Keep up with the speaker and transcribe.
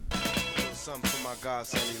something for my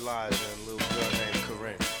godson Elijah and a little girl named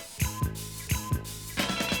Corinne.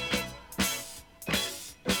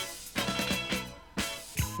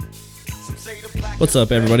 What's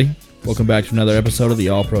up, everybody? Welcome back to another episode of the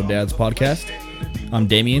All Pro Dads podcast. I'm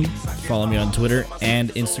Damien. Follow me on Twitter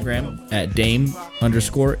and Instagram at Dame_APD.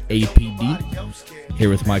 Here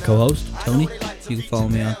with my co-host, Tony. You can follow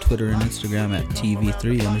me on Twitter and Instagram at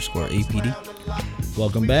TV3_APD.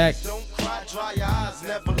 Welcome back.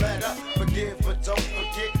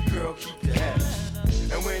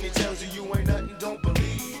 And when he tells you you ain't nothing, don't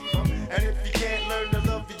believe him. And if you can't learn to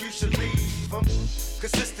love you, you should leave him.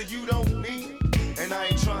 Cause sister, you don't mean it. And I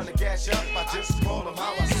ain't trying to gas you up, I just call him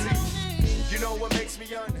how I see. You know what makes me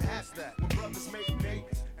unhappy? That when brothers make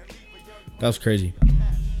babies and leave a young... That was crazy.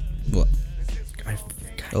 What? God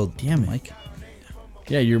Oh, damn it. Mike.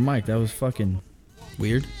 Yeah, your mic. That was fucking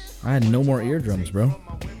Weird. I had no more eardrums, bro.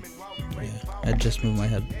 Yeah. I just moved my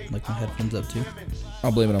headphones up too.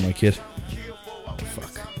 I'll blame it on my kid.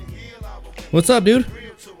 Fuck. What's up, dude?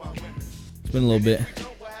 It's been a little bit.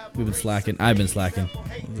 We've been slacking. I've been slacking.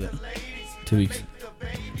 What was it? 2 weeks.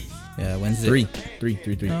 Yeah, Wednesday. Three.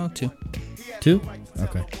 No, two. 2?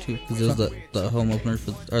 Okay. Two. Because it was the home opener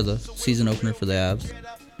or the season opener for the Avs.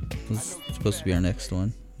 It was supposed to be our next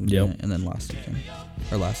one. Yep. And then last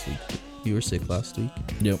week. You were sick last week.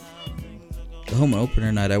 Yep. The home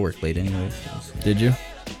opener night, I worked late anyway. So Did you?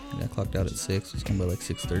 I clocked out at 6. It was home by like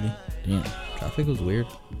 6:30. Damn. Traffic was weird.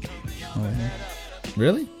 Oh, yeah.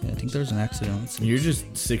 Really? Yeah, I think there was an accident on 6. You're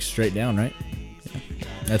just 6 straight down, right? Yeah.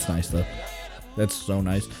 That's nice, though. That's so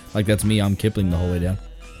nice. Like, that's me. I'm Kipling the whole way down.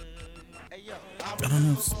 I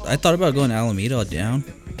don't know. I thought about going Alameda down.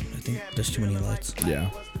 I think there's too many lights.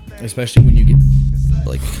 Yeah. Especially when you get...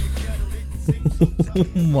 Like, Oh,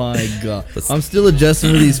 my God. I'm still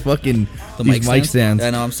adjusting to these fucking these mic stands. I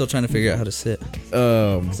know. I'm still trying to figure out how to sit.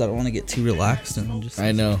 Because I don't want to get too relaxed and just...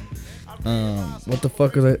 I know. What the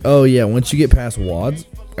fuck was I... Oh, yeah. Once you get past Wads,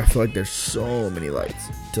 I feel like there's so many lights.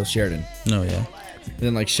 Till Sheridan. No, yeah. And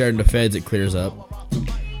then, like, Sheridan to Feds, it clears up.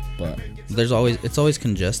 But... It's always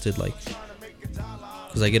congested, like...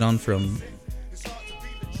 Because I get on from...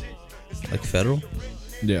 Like, Federal.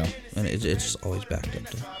 Yeah. And it's just always backed up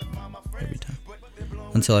there. Every time.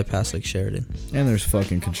 Until I pass, like, Sheridan. And there's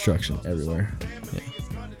fucking construction everywhere. Yeah.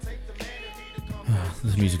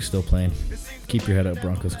 This music's still playing. Keep your head up,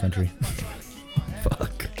 Broncos country.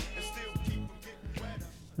 Fuck.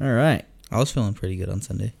 All right. I was feeling pretty good on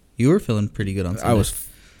Sunday. You were feeling pretty good on Sunday. I was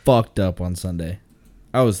fucked up on Sunday.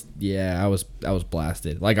 I was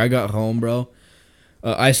blasted. Like, I got home, bro.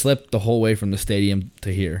 I slept the whole way from the stadium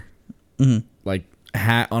to here. Mm-hmm. Like,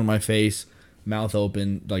 hat on my face, mouth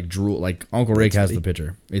open, like drool. Like, Uncle Rick has the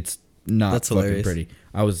picture. It's not That's fucking hilarious. pretty.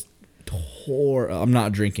 I was I'm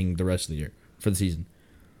not drinking the rest of the year for the season.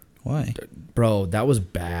 Why? Bro, that was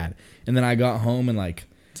bad. And then I got home and, like...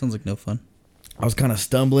 Sounds like no fun. I was kind of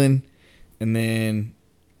stumbling. And then...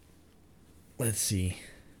 Let's see.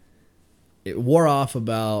 It wore off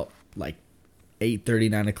about, like,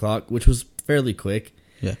 8:30, 9 o'clock, which was fairly quick.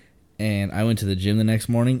 Yeah. And I went to the gym the next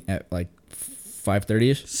morning at, like,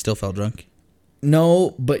 5:30ish. Still felt drunk?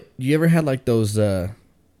 No, but you ever had, like, those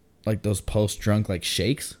post-drunk, like,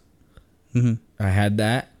 shakes? Mm-hmm. I had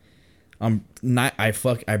that.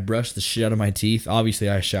 I brushed the shit out of my teeth. Obviously,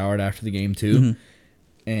 I showered after the game too,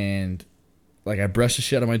 and like I brushed the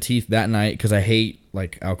shit out of my teeth that night because I hate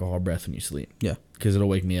like alcohol breath when you sleep. Yeah, because it'll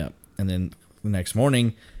wake me up. And then the next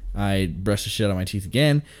morning, I brushed the shit out of my teeth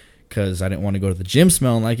again because I didn't want to go to the gym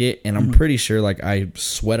smelling like it. And I'm pretty sure like I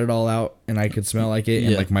sweat it all out and I could smell like it,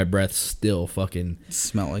 and like my breath still fucking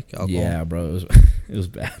smell like alcohol. Yeah, bro, it was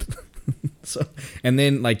bad. So, and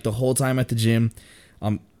then like the whole time at the gym,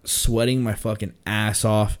 I'm sweating my fucking ass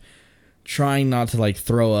off, trying not to like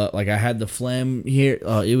throw up. Like I had the phlegm here.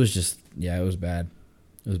 It was just, it was bad.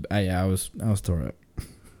 It was, I was throwing up.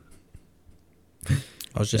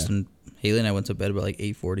 I was just in Haley and I went to bed about like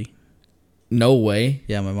 8:40. No way.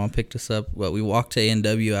 Yeah, my mom picked us up. Well, we walked to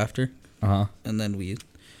A&W after. And then I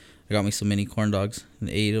got me some mini corn dogs and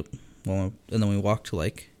ate it. Well, and then we walked to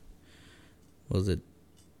like, what was it,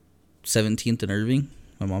 17th and Irving.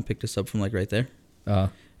 My mom picked us up from like right there.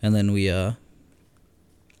 And then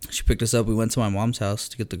she picked us up. We went to my mom's house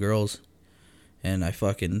to get the girls, and I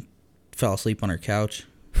fucking fell asleep on her couch.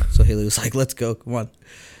 So Haley was like, "Let's go, come on."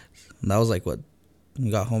 And that was like what, we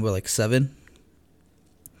got home by like 7. And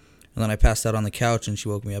then I passed out on the couch, and she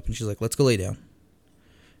woke me up, and she's like, "Let's go lay down."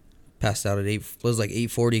 Passed out at 8. It was like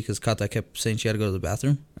 8:40 because Kata kept saying she had to go to the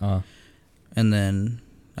bathroom. And then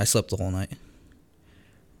I slept the whole night.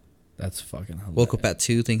 That's fucking hilarious. Woke up at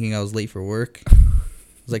 2 thinking I was late for work.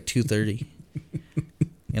 It was like 2:30.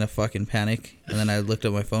 in a fucking panic. And then I looked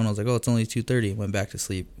at my phone. I was like, oh, it's only 2:30. Went back to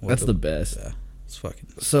sleep. That's the best. Yeah, it's fucking.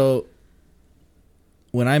 So,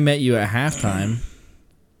 when I met you at halftime,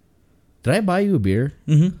 did I buy you a beer?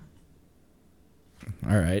 Mm-hmm.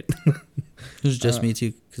 All right. It was just me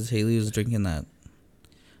too, because Haley was drinking that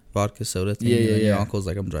vodka soda thing. Yeah, and your uncle's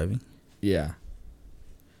like, I'm driving. Yeah.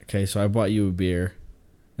 Okay, so I bought you a beer,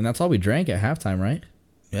 and that's all we drank at halftime, right?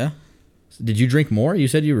 Yeah. Did you drink more? You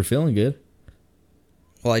said you were feeling good.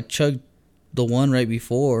 Well, I chugged the one right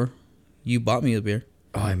before you bought me a beer.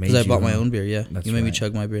 Oh, I made Because I bought my own beer, yeah. That's you made me right.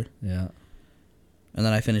 chug my beer. Yeah. And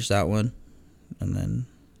then I finished that one. And then,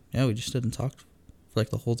 yeah, we just stood and talked for like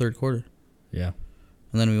the whole third quarter. Yeah.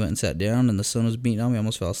 And then we went and sat down, and the sun was beating on me. I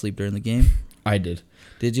almost fell asleep during the game. I did.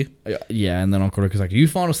 Did you? Yeah, and then Uncle Rick was like, "Are you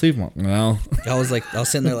falling asleep?" I'm like, no. I was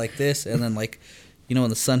sitting there like this, and then like, you know, when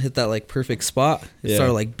the sun hit that like perfect spot, it Yeah.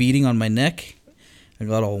 started like beating on my neck. I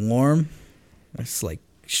got all warm. I just like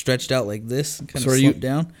stretched out like this and kind of slumped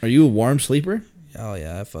down. Are you a warm sleeper? Oh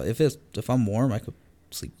yeah, if I'm warm, I could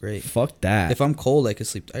sleep great. Fuck that. If I'm cold, I could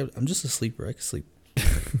sleep. I'm just a sleeper. I could sleep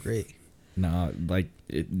great. No, like,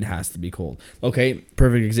 it has to be cold. Okay,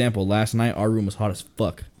 perfect example. Last night, our room was hot as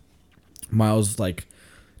fuck. Miles, like,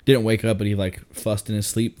 didn't wake up, but he, like, fussed in his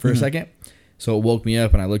sleep for a second. So it woke me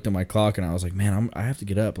up, and I looked at my clock, and I was like, man, I have to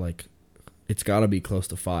get up. Like, it's got to be close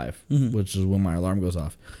to 5, which is when my alarm goes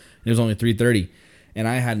off. It was only 3:30, and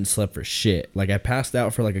I hadn't slept for shit. Like, I passed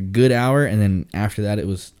out for, like, a good hour, and then after that, it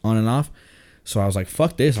was on and off. So I was like,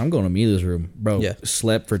 fuck this. I'm going to Mila's room. Bro,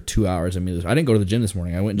 slept for 2 hours at Mila's. I didn't go to the gym this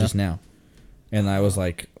morning. I went just now. And I was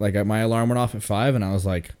like, my alarm went off at 5, and I was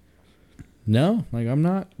like, no, like, I'm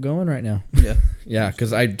not going right now. Yeah. Yeah,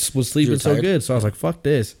 because I was sleeping so good. So I was like, fuck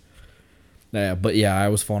this. Yeah, but yeah, I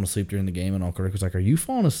was falling asleep during the game, and Uncle Rick was like, are you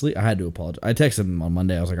falling asleep? I had to apologize. I texted him on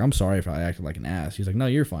Monday. I was like, I'm sorry if I acted like an ass. He's like, no,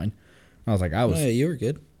 you're fine. I was like, Oh, yeah, you were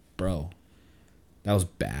good. Bro, that was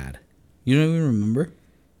bad. You don't even remember?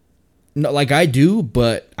 No, like, I do,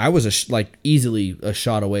 but I was, easily a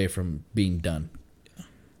shot away from being done.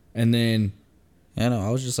 And then... Yeah, no, I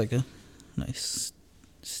was just like a nice,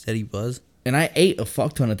 steady buzz. And I ate a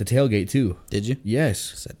fuck ton at the tailgate, too. Did you?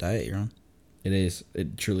 Yes. It's that diet you're on. It is.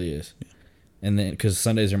 It truly is. Yeah. And then, because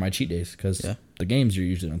Sundays are my cheat days, because the games are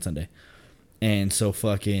usually on Sunday. And so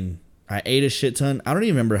fucking, I ate a shit ton. I don't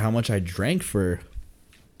even remember how much I drank for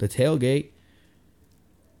the tailgate.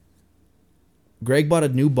 Greg bought a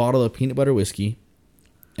new bottle of peanut butter whiskey,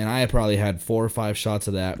 and I probably had 4 or 5 shots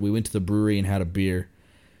of that. We went to the brewery and had a beer.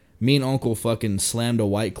 Me and Uncle fucking slammed a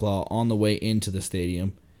White Claw on the way into the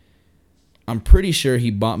stadium. I'm pretty sure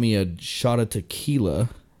he bought me a shot of tequila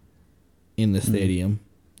in the stadium.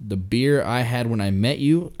 The beer I had when I met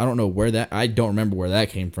you, I don't remember where that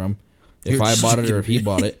came from. If I bought it or if he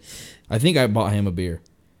bought it. I think I bought him a beer.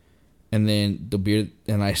 And then the beer,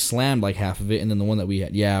 and I slammed like half of it, and then the one that we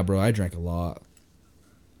had. Yeah, bro, I drank a lot.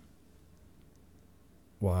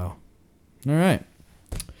 Wow. All right.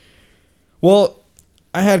 Well,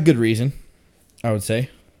 I had good reason, I would say.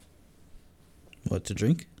 What, to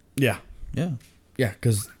drink? Yeah. Yeah. Yeah,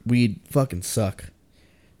 because weed fucking suck.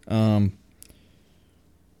 I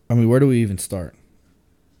mean, where do we even start?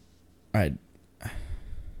 I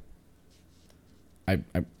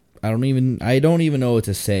don't even know what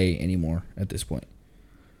to say anymore at this point.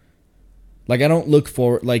 Like, I don't look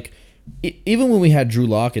forward, like, even when we had Drew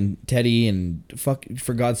Lock and Teddy and,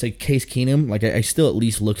 for God's sake, Case Keenum, like, I still at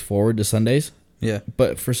least looked forward to Sundays. Yeah.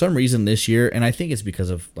 But for some reason this year, and I think it's because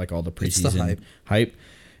of, like, all the preseason hype.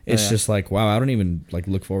 It's just like, wow, I don't even, like,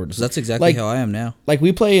 look forward to That's exactly how I am now. Like,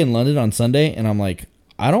 we play in London on Sunday, and I'm like,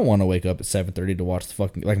 I don't want to wake up at 7:30 to watch the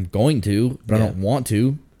fucking, like, I'm going to, but I don't want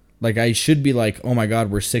to. Like, I should be like, oh my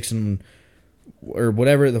God, we're 6 or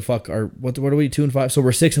whatever the fuck are, what are we, 2-5? So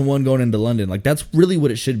we're 6-1 going into London. Like, that's really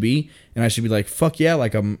what it should be. And I should be like, fuck yeah,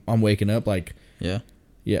 like, I'm waking up, like, yeah.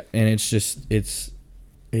 And it's just, it's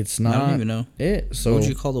not. I don't even know. So what would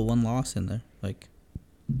you call the one loss in there? Like,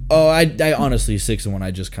 oh, I honestly 6-1.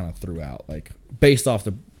 I just kind of threw out, like, based off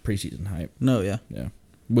the preseason hype. No, yeah.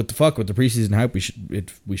 With the preseason hype, we should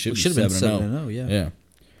be 7-0. Yeah.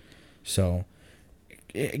 So,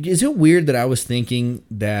 is it weird that I was thinking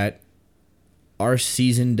that our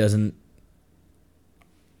season isn't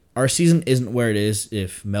where it is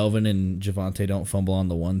if Melvin and Javonte don't fumble on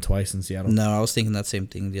the one twice in Seattle? No, I was thinking that same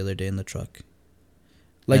thing the other day in the truck.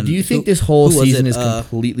 Like, and do you think this whole season is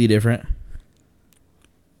completely different?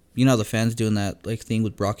 You know how the fans doing that, like, thing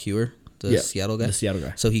with Brock Hewer, the Seattle guy? The Seattle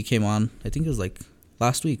guy. So he came on, I think it was like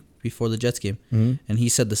last week before the Jets game, and he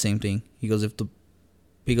said the same thing. He goes,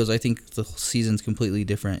 I think the season's completely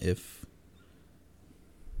different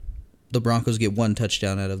the Broncos get one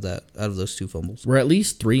touchdown out of those 2 fumbles. We're at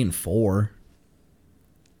least 3 and 4.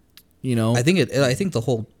 You know, I think the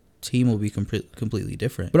whole team will be completely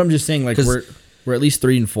different. But I'm just saying, like, we're at least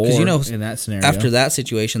 3 and 4 in that scenario. After that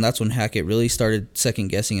situation, that's when Hackett really started second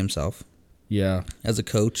guessing himself. Yeah, as a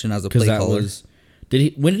coach and as a play caller.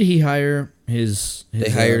 When did he hire his They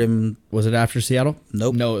hired him. Was it after Seattle?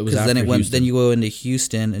 Nope. No, it was after Houston. Then you go into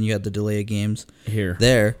Houston and you had the delay of games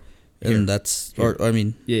there, and that's I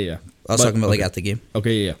mean, yeah. I was talking about like at the game.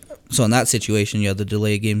 Okay, yeah. So in that situation, you had the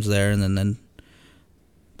delay of games there, and then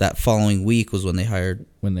that following week was when they hired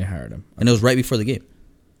him, and it was right before the game,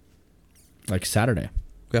 like Saturday.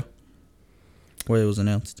 Yeah, where it was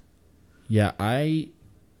announced. Yeah, I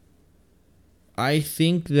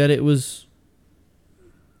think that it was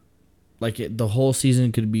like the whole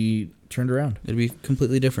season could be turned around. It'd be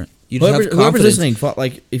completely different. Whoever's listening,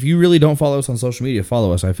 like if you really don't follow us on social media,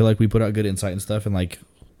 follow us. I feel like we put out good insight and stuff, and like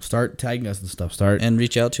start tagging us and stuff. And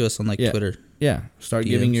reach out to us on Twitter. Yeah, start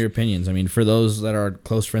giving your opinions. I mean, for those that are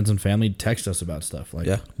close friends and family, text us about stuff. Like,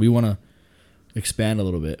 we want to expand a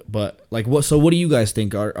little bit. But like, what do you guys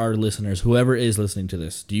think, our listeners, whoever is listening to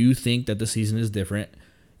this? Do you think that the season is different?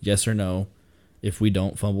 Yes or no? If we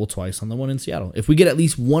don't fumble twice on the one in Seattle, if we get at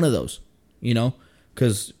least one of those, you know,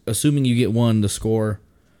 because assuming you get one, the score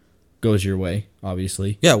goes your way,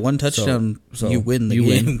 obviously. Yeah, one touchdown, so you win the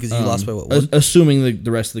game because you lost by one? Assuming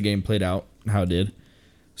the rest of the game played out how it did.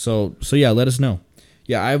 So yeah, let us know.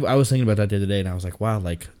 Yeah, I was thinking about that the other day, and I was like, wow,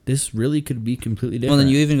 like this really could be completely different. Well,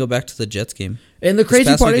 then you even go back to the Jets game. And the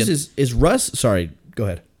crazy part is Russ. Sorry, go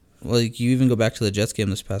ahead. Well, you even go back to the Jets game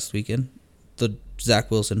this past weekend, the Zach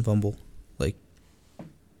Wilson fumble. Like,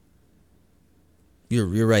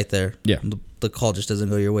 you're right there. Yeah, the call just doesn't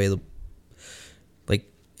go your way.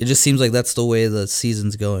 It just seems like that's the way the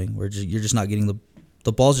season's going. Where you're just not getting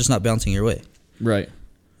the ball's just not bouncing your way. Right.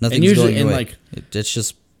 Nothing's going your way. It's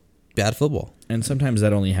just bad football. And sometimes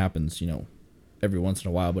that only happens, every once in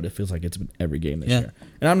a while, but it feels like it's been every game this year.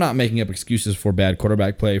 And I'm not making up excuses for bad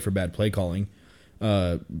quarterback play, for bad play calling,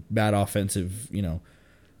 bad offensive,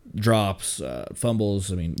 drops,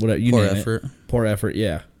 fumbles. I mean, whatever you name it. Poor effort.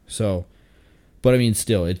 Yeah. So, but I mean,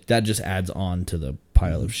 still, that just adds on to the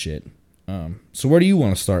pile of shit. So where do you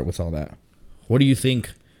want to start with all that? What do you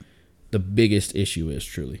think the biggest issue is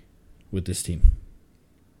truly with this team?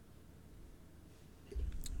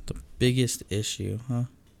 The biggest issue, huh?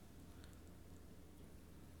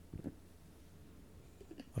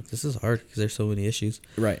 Fuck, this is hard because there's so many issues.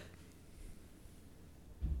 Right.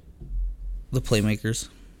 The playmakers.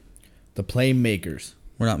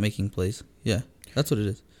 We're not making plays. Yeah, that's what it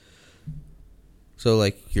is. So,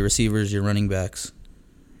 like, your receivers, your running backs,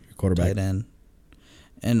 your quarterback, tight end.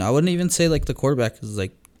 And I wouldn't even say, like, the quarterback is,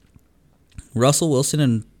 like, Russell Wilson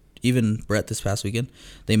and even Brett this past weekend,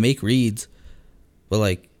 they make reads, but,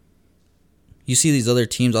 like, you see these other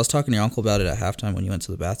teams. I was talking to your uncle about it at halftime when you went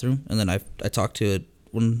to the bathroom, and then I talked to it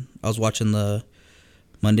when I was watching the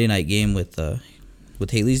Monday night game with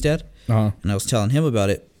Haley's dad, and I was telling him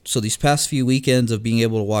about it. So these past few weekends of being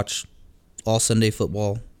able to watch all Sunday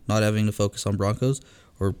football, not having to focus on Broncos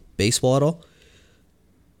or baseball at all,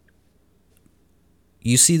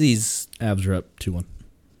 you see these... Avs are up 2-1.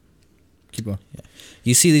 Keep going. Yeah.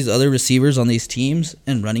 You see these other receivers on these teams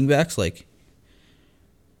and running backs, like,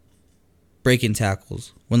 breaking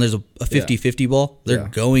tackles. When there's a 50-50 ball, they're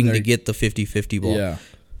going to get the 50-50 ball. Yeah.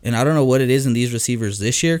 And I don't know what it is in these receivers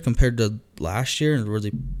this year compared to last year or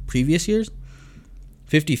the previous years.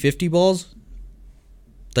 50-50 balls,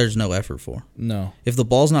 there's no effort for. No. If the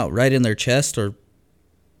ball's not right in their chest or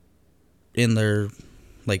in their,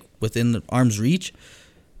 like, within the arm's reach,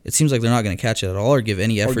 it seems like they're not going to catch it at all or give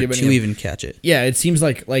any effort to even catch it. Yeah, it seems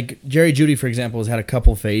like Jerry Jeudy, for example, has had a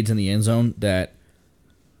couple fades in the end zone that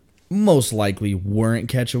most likely weren't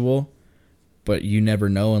catchable, but you never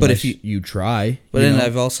know unless you try. But then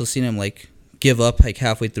I've also seen him, like, give up, like,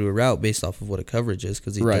 halfway through a route based off of what a coverage is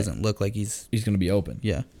because he doesn't look like he's going to be open.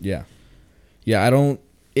 Yeah. Yeah. Yeah, I don't...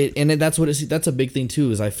 that's that's a big thing,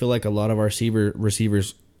 too, is I feel like a lot of our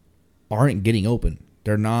receivers aren't getting open.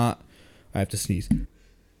 They're not... I have to sneeze.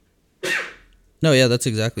 No, yeah, that's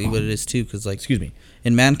exactly what it is, too, because, like... Excuse me.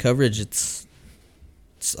 In man coverage, it's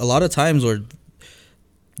a lot of times where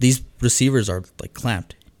these receivers are, like,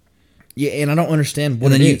 clamped. Yeah, and I don't understand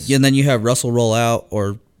what it is. And then you have Russell roll out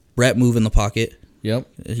or Brett move in the pocket. Yep.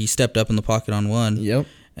 He stepped up in the pocket on one. Yep.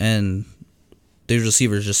 And these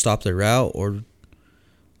receivers just stop their route or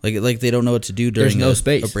like they don't know what to do during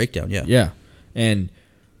space. A breakdown. Yeah. Yeah. And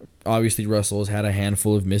obviously Russell has had a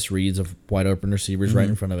handful of misreads of wide open receivers right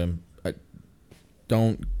in front of him.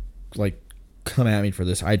 Don't come at me for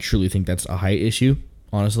this. I truly think that's a height issue,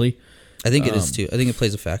 honestly. I think it is too. I think it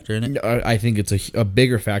plays a factor in it. I think it's a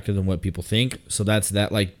bigger factor than what people think. So that's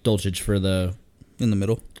that, like Dulcich for the in the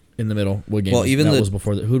middle. What game? Well, even that was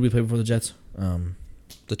before who did we play before the Jets?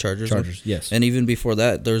 The Chargers. Chargers, yes. And even before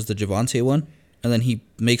that, there's the Javonte one, and then he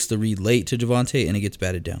makes the read late to Javonte, and it gets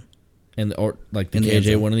batted down. Or like the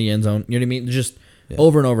KJ one in the end zone. You know what I mean? Just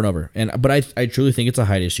over and over and over. But I truly think it's a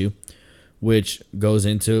height issue, which goes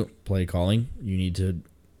into play calling. You need to.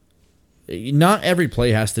 Not every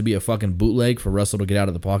play has to be a fucking bootleg for Russell to get out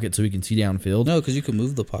of the pocket so he can see downfield. No, because you can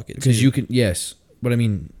move the pocket. Because you can, yes. But I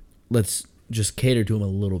mean, let's just cater to him a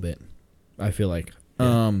little bit, I feel like.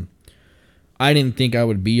 Yeah. I didn't think I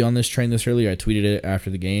would be on this train this early. I tweeted it after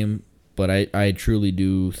the game. But I truly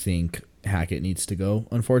do think Hackett needs to go,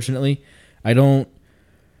 unfortunately. The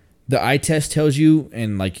eye test tells you,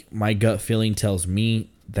 and like my gut feeling tells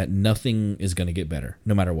me, that nothing is going to get better,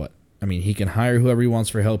 no matter what. I mean, he can hire whoever he wants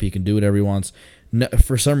for help. He can do whatever he wants. No,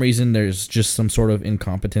 for some reason, there's just some sort of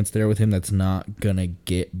incompetence there with him that's not going to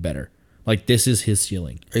get better. Like, this is his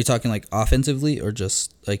ceiling. Are you talking like offensively or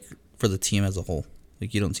just like for the team as a whole?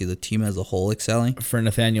 Like, you don't see the team as a whole excelling? For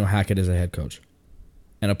Nathaniel Hackett as a head coach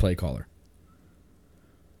and a play caller.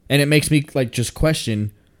 And it makes me like just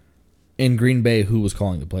question in Green Bay who was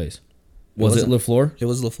calling the plays. Was it LaFleur? It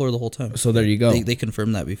was LaFleur the whole time. So there you go. They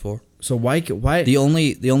confirmed that before. So why the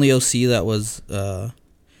only OC that was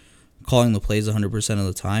calling the plays 100% of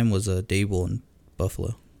the time was Dable in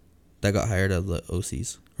Buffalo, that got hired out of the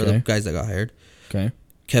OCs or the guys that got hired. Okay.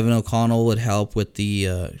 Kevin O'Connell would help with the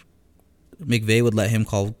McVay would let him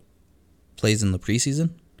call plays in the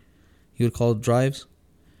preseason. He would call drives,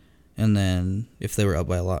 and then if they were up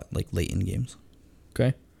by a lot, like late in games.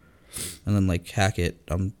 Okay. And then like Hackett,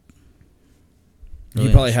 he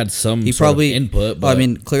probably had some sort of input. But I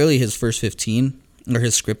mean, clearly his first 15 are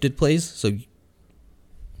his scripted plays, so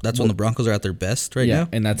that's when the Broncos are at their best right now.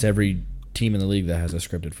 And that's every team in the league that has a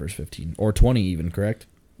scripted first 15 or 20 even, correct?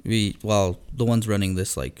 The ones running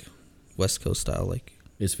this like West Coast style like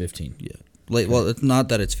is 15. Yeah. Like, well, it's not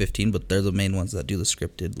that it's 15, but they're the main ones that do the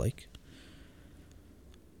scripted like.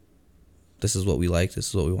 This is what we like. This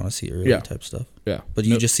is what we want to see early type stuff. Yeah. But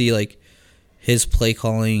you just see like his play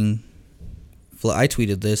calling. I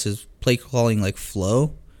tweeted this. His play calling like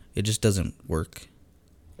flow. It just doesn't work.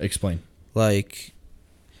 Explain. Like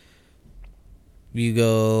we'll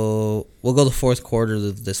go the fourth quarter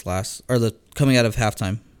of coming out of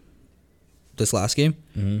halftime. This last game,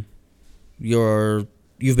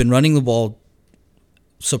 you've been running the ball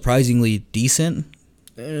surprisingly decent.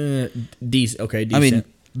 Decent. I mean,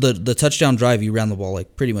 the touchdown drive, you ran the ball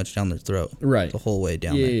like pretty much down their throat, right, the whole way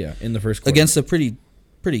down. Yeah, in the first quarter against a pretty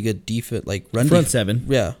good defense, like run front seven.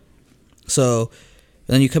 Yeah. So,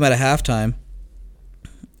 and then you come out of halftime,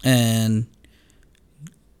 and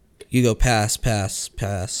you go pass,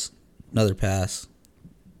 another pass,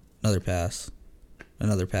 another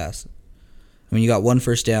pass. I mean, you got one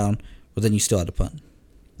first down, but then you still had to punt.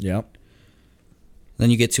 Yep. Then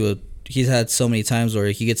you get to he's had so many times where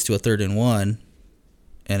he gets to a 3rd and 1,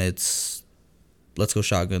 and it's, let's go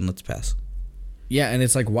shotgun, let's pass. Yeah, and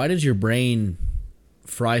it's like, why does your brain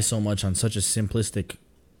fry so much on such a simplistic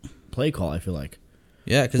play call, I feel like?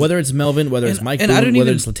 Yeah. Whether it's Melvin, whether it's Mike Boone,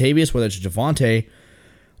 whether it's Latavius, whether it's Javonte.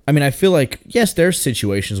 I mean, I feel like, yes, there's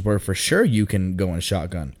situations where for sure you can go in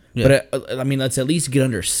shotgun. Yeah. But, I mean, let's at least get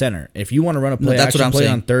under center. If you want to run a play action play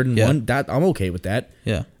on 3rd and 1, that I'm okay with that.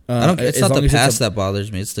 Yeah. It's not the pass that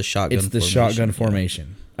bothers me. It's the shotgun formation. It's the shotgun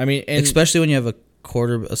formation. I mean, especially when you have a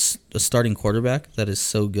starting quarterback that is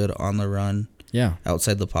so good on the run. Yeah.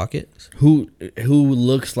 Outside the pocket. Who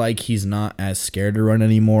looks like he's not as scared to run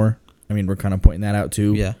anymore. I mean, we're kind of pointing that out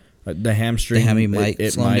too. Yeah. The hamstring. The hammy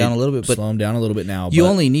might slow him down a little bit. But slow him down a little bit now. You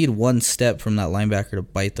only need one step from that linebacker to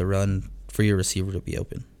bite the run for your receiver to be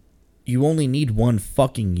open. You only need 1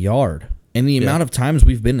 fucking yard. And the amount of times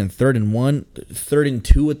we've been in 3rd and 1, 3rd and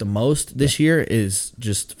 2 at the most this year is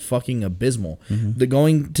just fucking abysmal. Mm-hmm.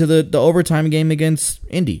 Going to the overtime game against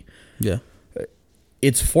Indy. Yeah.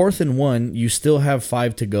 It's 4th and 1. You still have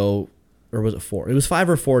 5 to go. Or was it 4? It was 5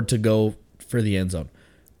 or 4 to go for the end zone.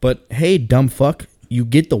 But hey, dumb fuck, you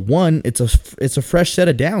get the 1. It's a fresh set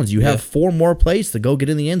of downs. You have 4 more plays to go get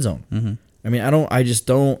in the end zone. Mm-hmm. I mean, I just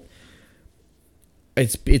don't.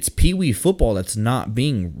 It's pee-wee football that's not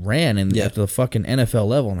being ran at the fucking NFL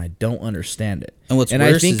level, and I don't understand it. And what's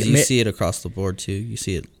worse is you see it across the board, too. You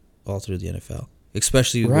see it all through the NFL,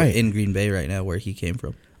 especially in Green Bay right now where he came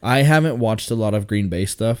from. I haven't watched a lot of Green Bay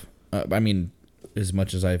stuff. I mean, as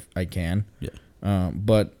much as I can. Yeah.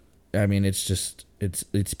 But, I mean, it's just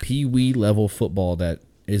it's pee-wee level football that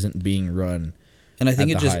isn't being run. And I think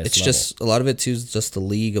it's just a lot of it, too, is just the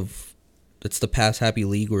league of – it's the pass-happy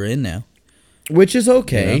league we're in now. Which is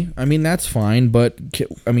okay. You know? I mean, that's fine. But,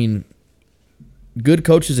 I mean, good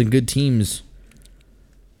coaches and good teams...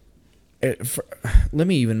 let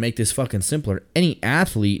me even make this fucking simpler. Any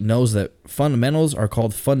athlete knows that fundamentals are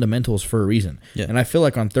called fundamentals for a reason. Yeah. And I feel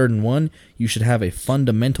like on 3rd and 1, you should have a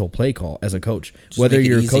fundamental play call as a coach. Just whether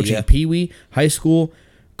you're coaching Pee-wee, high school,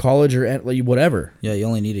 college, or whatever. Yeah, you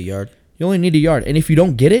only need a yard. You only need a yard. And if you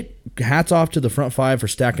don't get it, hats off to the front 5 for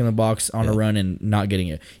stacking the box on a run and not getting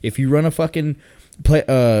it. If you run a fucking play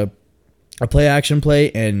action play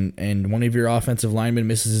and one of your offensive linemen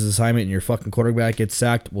misses his assignment and your fucking quarterback gets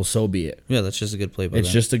sacked, well, so be it. Yeah, that's just a good play by them.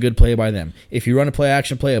 It's just a good play by them. If you run a play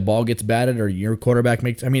action play, a ball gets batted or your quarterback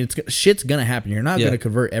makes... I mean, shit's going to happen. You're not going to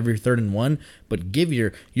convert every 3rd and 1, but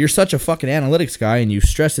you're such a fucking analytics guy and you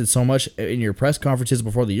stressed it so much in your press conferences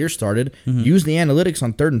before the year started. Mm-hmm. Use the analytics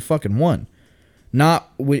on 3rd and fucking 1.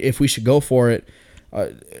 Not if we should go for it...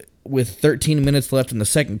 with 13 minutes left in the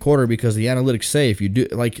second quarter because the analytics say if you do,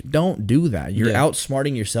 don't do that. You're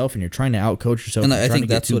outsmarting yourself and you're trying to outcoach yourself. And I think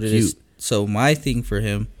that's what it is. So my thing for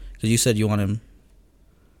him, because you said you want him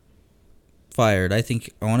fired, I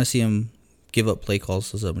want to see him give up play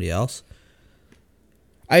calls to somebody else.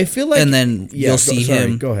 I feel like, and then you'll see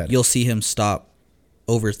him. Go ahead. You'll see him stop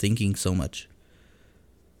overthinking so much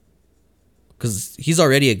because he's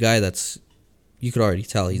already a guy that's. You could already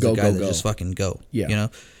tell he's a guy that just fucking go. Yeah. You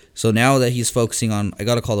know. So now that he's focusing on, I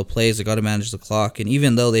got to call the plays, I got to manage the clock, and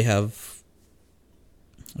even though they have,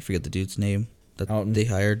 I forget the dude's name that they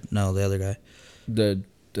hired. No, the other guy, the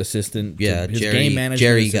assistant. Yeah, his Jerry, game manager.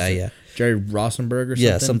 Jerry guy. Yeah, Jerry Rosenberg or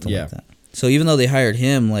something. Yeah, something like that. So even though they hired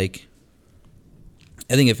him, I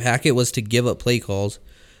think if Hackett was to give up play calls,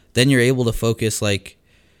 then you're able to focus.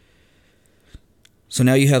 So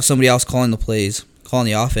now you have somebody else calling the plays, calling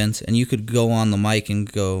the offense, and you could go on the mic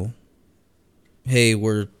and go, "Hey,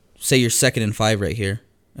 say you're 2nd and 5 right here,"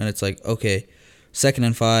 and it's like, okay, 2nd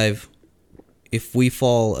and 5. If we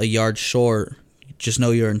fall a yard short, just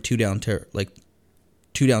know you're in 2 down territory.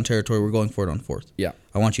 We're going for it on 4th. Yeah,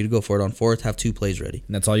 I want you to go for it on 4th. Have 2 plays ready.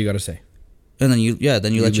 And that's all you got to say. And then you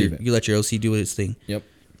let your OC do its thing. Yep.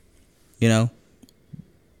 You know,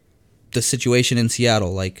 the situation in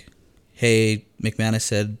Seattle, hey, McManus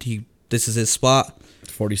said this is his spot.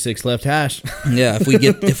 46 left hash. Yeah, if we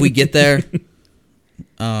get there.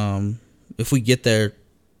 If we get there,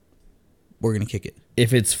 we're gonna kick it.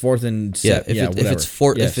 If it's 4th and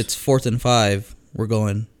if it's 4th and 5, we're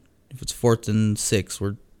going. If it's 4th and 6,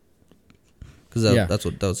 we're because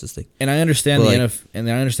that was his thing. And I understand the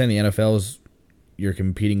NFL is you're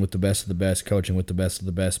competing with the best of the best, coaching with the best of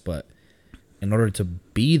the best, but in order to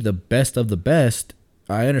be the best of the best,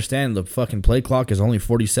 I understand the fucking play clock is only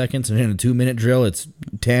 40 seconds, and in a 2-minute drill, it's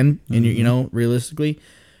 10. And you know, realistically.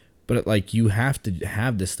 But you have to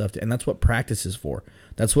have this stuff, and that's what practice is for.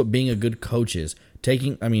 That's what being a good coach is.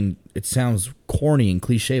 It sounds corny and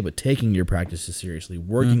cliche, but taking your practices seriously,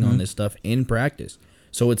 working on this stuff in practice,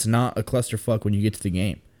 so it's not a clusterfuck when you get to the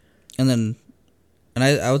game. And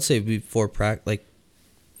I would say before practice,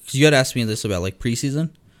 because you had asked me this about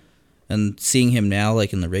preseason, and seeing him now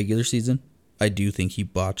in the regular season, I do think he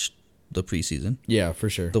botched the preseason. Yeah, for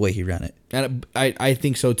sure. The way he ran it. And I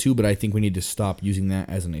think so too, but I think we need to stop using that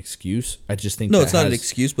as an excuse. I just think it's not an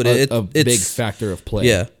excuse, but it's a big factor of play.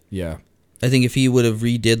 Yeah. Yeah. I think if he would have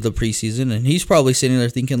redid the preseason, and he's probably sitting there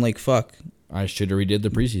thinking fuck. I should have redid the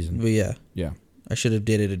preseason. But yeah. Yeah. I should have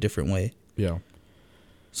did it a different way. Yeah.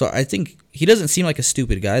 So I think he doesn't seem like a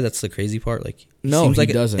stupid guy. That's the crazy part. No, he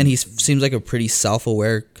doesn't. And he seems like a pretty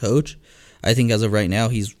self-aware coach. I think as of right now,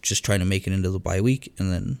 he's just trying to make it into the bye week,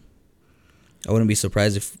 and then I wouldn't be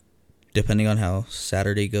surprised if, depending on how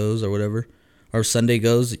Saturday goes or whatever, or Sunday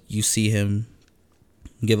goes, you see him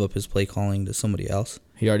give up his play calling to somebody else.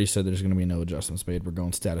 He already said there's going to be no adjustments made. We're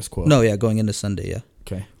going status quo. No, yeah, going into Sunday, yeah.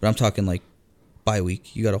 Okay. But I'm talking bye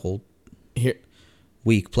week. You got a whole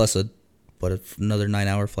week plus another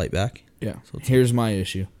 9-hour flight back. Yeah. So here's my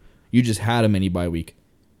issue. You just had a mini bye week.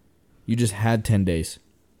 You just had 10 days.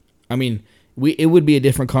 It would be a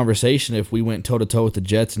different conversation if we went toe-to-toe with the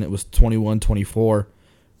Jets and it was 21-24,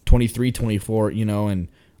 23-24, and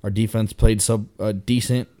our defense played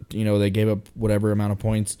decent. They gave up whatever amount of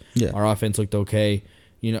points. Yeah. Our offense looked okay.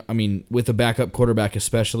 With a backup quarterback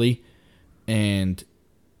especially. And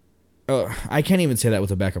I can't even say that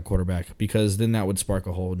with a backup quarterback because then that would spark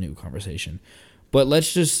a whole new conversation. But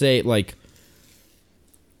let's just say,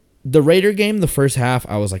 the Raider game, the first half,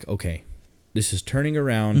 I was like, okay, this is turning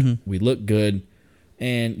around. Mm-hmm. We look good.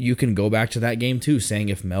 And you can go back to that game, too, saying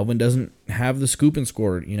if Melvin doesn't have the scoop and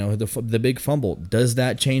score, the big fumble, does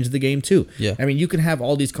that change the game, too? Yeah. You can have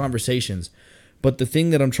all these conversations. But the thing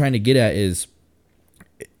that I'm trying to get at is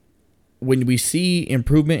when we see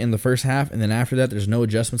improvement in the first half, and then after that, there's no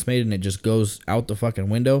adjustments made, and it just goes out the fucking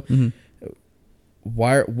window. Mm-hmm.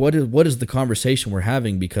 What is the conversation we're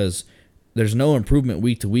having? Because there's no improvement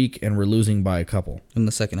week to week, and we're losing by a couple in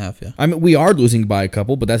the second half. Yeah, I mean, we are losing by a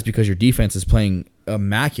couple, but that's because your defense is playing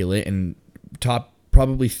immaculate and top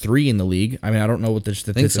probably 3 in the league. I mean, I don't know what the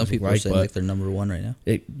statistics I think some people are saying like they're number 1 right now.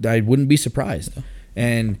 I wouldn't be surprised,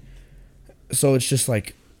 and so it's just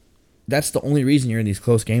like. That's the only reason you're in these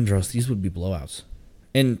close games, or else these would be blowouts.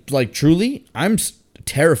 And, like, truly, I'm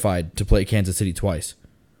terrified to play Kansas City twice.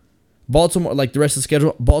 Baltimore, like the rest of the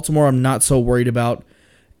schedule, Baltimore I'm not so worried about.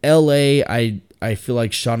 LA, I feel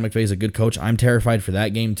like Sean McVay is a good coach. I'm terrified for that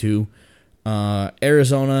game, too.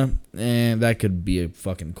 Arizona, that could be a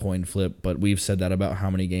fucking coin flip, but we've said that about how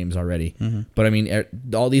many games already. Mm-hmm. But, I mean,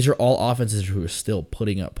 these are all offenses who are still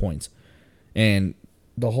putting up points. And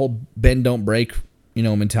the whole bend, don't break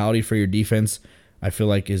mentality for your defense, I feel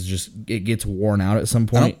like is just it gets worn out at some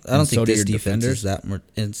point. I don't think this defense is that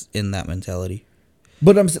in that mentality.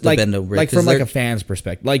 But I'm like from like a fan's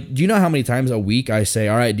perspective. Like, do you know how many times a week I say,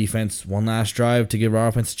 "All right, defense, one last drive to give our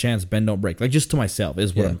offense a chance, bend don't break." Like, just to myself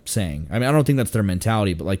is what I'm saying. I mean, I don't think that's their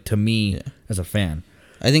mentality, but like to me as a fan,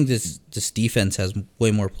 I think this defense has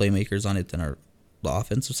way more playmakers on it than the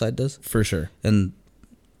offensive side does, for sure. And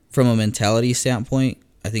from a mentality standpoint,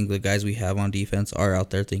 I think the guys we have on defense are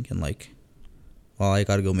out there thinking like, well, I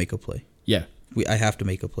got to go make a play. Yeah. I have to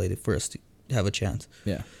make a play for us to have a chance.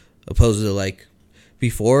 Yeah. Opposed to like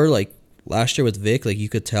before, like last year with Vic, like you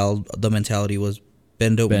could tell the mentality was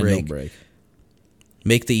bend, don't break.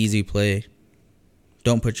 Make the easy play.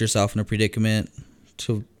 Don't put yourself in a predicament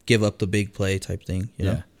to give up the big play type thing,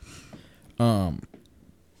 you know?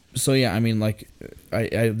 So yeah, I mean, like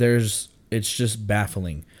it's just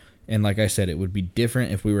baffling. And like I said, it would be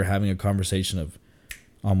different if we were having a conversation of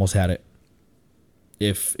almost had it.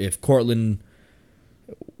 If Cortland,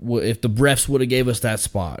 if the refs would have gave us that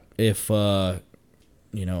spot, if the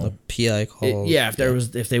PI call,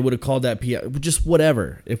 if they would have called that PI, just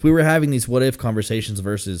whatever. If we were having these what if conversations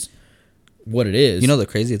versus what it is, the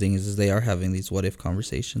crazy thing is they are having these what if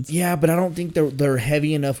conversations. Yeah, but I don't think they're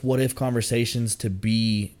heavy enough what if conversations to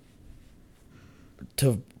be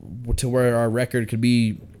to where our record could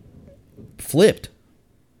be flipped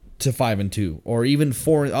to 5-2 or even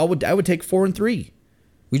 4. I would take 4-3.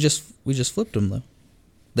 We just flipped them though.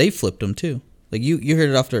 They flipped them too. Like you heard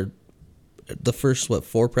it after the first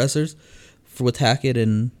 4 pressers with Hackett,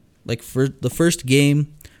 and like for the first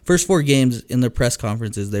 4 games in the press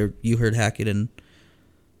conferences there, you heard Hackett and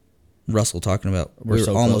Russell talking about we were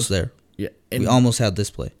so almost close. There. Yeah, we almost had this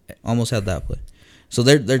play, almost had that play. So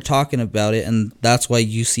they're talking about it, and that's why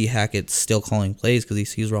you see Hackett still calling plays because he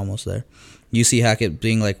sees we're almost there. You see Hackett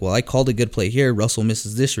being like, well, I called a good play here. Russell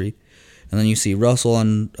misses this read. And then you see Russell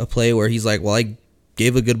on a play where he's like, well, I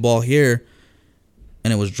gave a good ball here,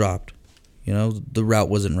 and it was dropped. The route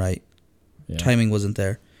wasn't right. Yeah. Timing wasn't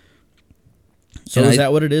there. So is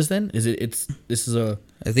that what it is then? I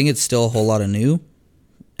think it's still a whole lot of new,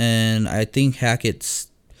 and I think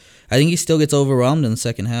he still gets overwhelmed in the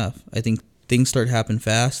second half. I think things start happening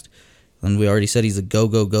fast, and we already said he's a go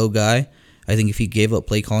guy. I think if he gave up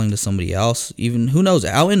play calling to somebody else, even who knows,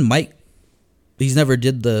 Allen might. He's never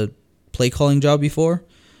did the play calling job before,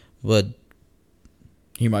 but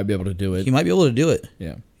he might be able to do it.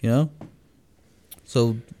 Yeah.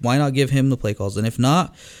 So why not give him the play calls? And if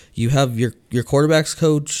not, you have your quarterback's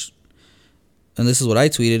coach, and this is what I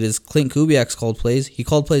tweeted, is Clint Kubiak's called plays. He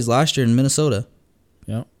called plays last year in Minnesota.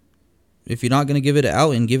 Yeah. If you're not going to give it to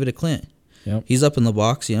Allen, give it to Clint. Yep. He's up in the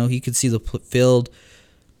box. He could see the field.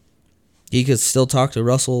 He could still talk to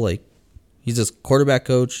Russell. Like, he's a quarterback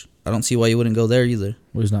coach. I don't see why you wouldn't go there either.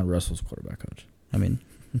 Well, he's not Russell's quarterback coach. I mean,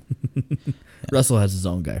 Russell has his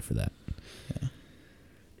own guy for that. Yeah.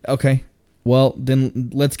 Okay. Well, then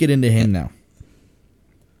let's get into him now.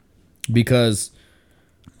 Because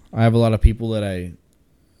I have a lot of people that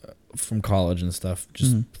from college and stuff,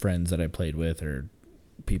 just friends that I played with or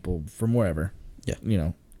people from wherever.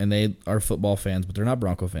 Yeah. And they are football fans, but they're not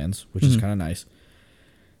Bronco fans, which is kind of nice.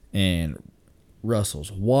 And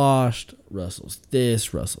Russell's washed, Russell's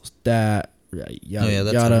this, Russell's that, yada,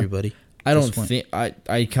 that's yada. everybody. I don't think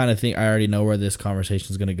I kind of think I already know where this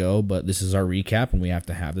conversation is going to go, but this is our recap, and we have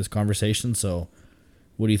to have this conversation. So,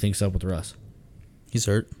 what do you think's up with Russ? He's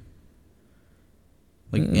hurt,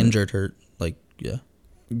 like injured, hurt, like yeah.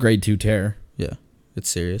 Grade 2 tear. Yeah, it's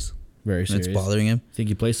serious. Very serious. And it's bothering him. Think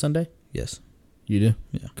he plays Sunday? Yes. You do?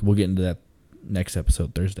 Yeah. We'll get into that next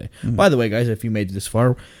episode Thursday. Mm-hmm. By the way, guys, if you made it this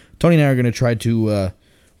far, Tony and I are going to try to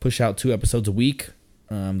push out 2 episodes a week.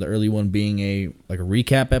 The early one being a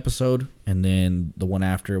recap episode, and then the one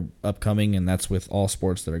after upcoming, and that's with all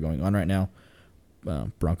sports that are going on right now.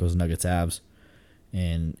 Broncos, Nuggets, Avs,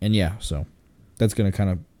 and yeah, so that's gonna kind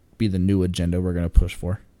of be the new agenda we're gonna push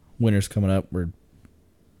for. Winter's coming up, we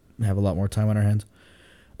have a lot more time on our hands.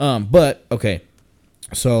 But okay,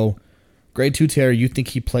 so grade 2 tear, you think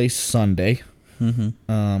he plays Sunday?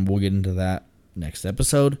 Mm-hmm. We'll get into that next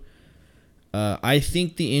episode. I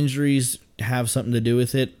think the injuries have something to do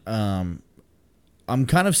with it. I'm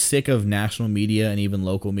kind of sick of national media and even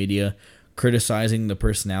local media criticizing the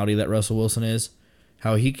personality that Russell Wilson is.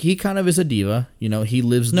 How he kind of is a diva. You know, he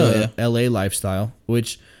lives the LA lifestyle,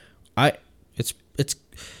 which it's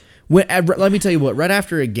let me tell you what, right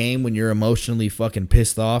after a game when you're emotionally fucking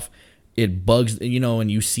pissed off, it bugs, you know, and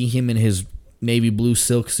you see him in his navy blue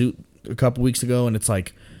silk suit a couple weeks ago, and it's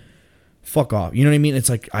like, fuck off. You know what I mean? It's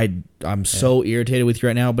like I'm so irritated with you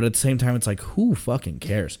right now, but at the same time, it's like, who fucking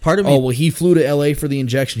cares? Part of me, well, he flew to LA for the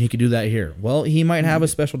injection. He could do that here. Well, he might have a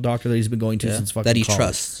special doctor that he's been going to since fucking that he college.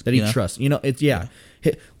 trusts. That he trusts. You know, it's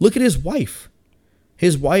look at his wife.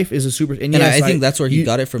 His wife is a super, and I think that's where he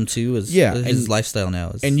got it from too. Is his lifestyle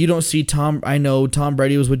now. And you don't see Tom. I know Tom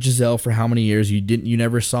Brady was with Giselle for how many years? You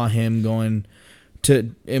never saw him going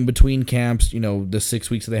to in between camps. You know, the 6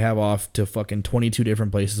 weeks that they have off to fucking 22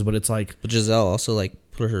 different places. But it's like, but Giselle also like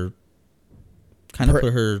put her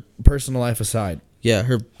personal life aside.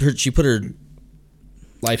 Yeah, she put her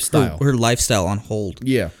lifestyle, her lifestyle on hold.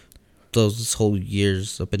 Yeah. Those whole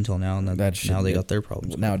years up until now, and now they got their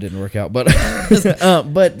problems. Now it didn't work out, but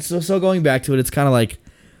but so going back to it, it's kind of like,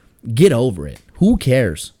 get over it. Who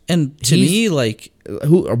cares? And to me, like,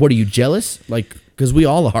 what are you, jealous? Like, because we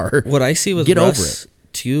all are. What I see with get Russ over it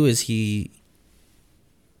too is who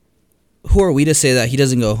are we to say that he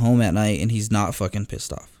doesn't go home at night and he's not fucking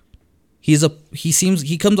pissed off? He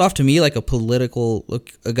comes off to me like a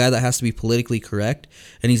guy that has to be politically correct,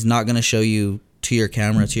 and he's not gonna show you to your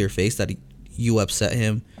camera, to your face, that you upset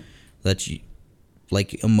him, that you,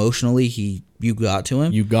 like, emotionally you got to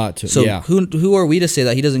him. You got to. So who are we to say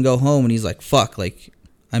that he doesn't go home and he's like, fuck, like,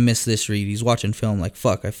 I missed this read. He's watching film like,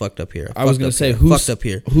 fuck, I fucked up here. I was gonna say, fucked up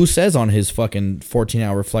here. Who says on his fucking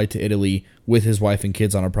 14-hour flight to Italy with his wife and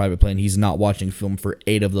kids on a private plane he's not watching film for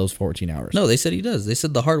 8 of those 14 hours? No, they said he does. They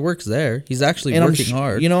said the hard work's there. He's actually working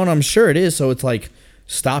hard. You know, and I'm sure it is. So it's like,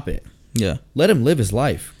 stop it. Yeah. Let him live his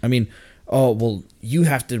life. I mean, oh, well, you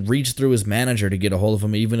have to reach through his manager to get a hold of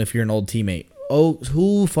him, even if you're an old teammate. Oh,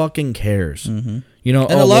 who fucking cares? Mm-hmm. You know,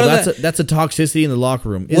 and that's a toxicity in the locker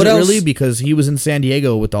room. Is it really? Because he was in San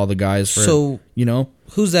Diego with all the guys. You know,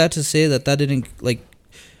 who's that to say that didn't, like,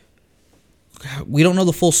 we don't know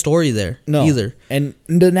the full story there either. And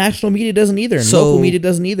the national media doesn't either, and local media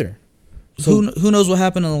doesn't either. So who knows what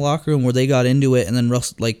happened in the locker room where they got into it, and then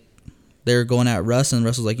Russ, like, they're going at Russ, and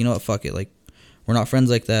Russ was like, you know what, fuck it, like, we're not friends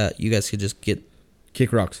like that. You guys could just kick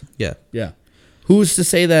rocks. Yeah. Yeah. Who's to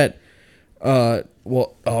say that? It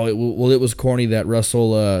was corny that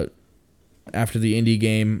Russell, after the Indy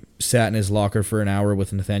game, sat in his locker for an hour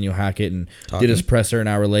with Nathaniel Hackett and did his presser an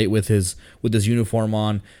hour late with his uniform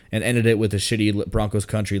on, and ended it with a shitty Broncos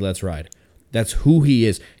country, let's ride. That's who he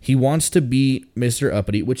is. He wants to be Mr.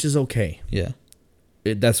 Uppity, which is okay. Yeah.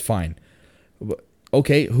 That's fine.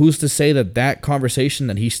 Okay, who's to say that conversation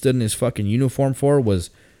that he stood in his fucking uniform for was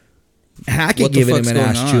Hackett giving him an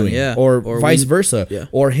ass chewing, or vice versa,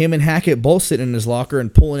 or him and Hackett both sitting in his locker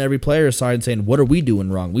and pulling every player aside and saying, "What are we doing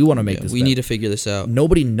wrong? We want to make this. We need to figure this out."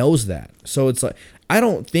 Nobody knows that, so it's like, I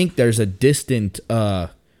don't think there's a distant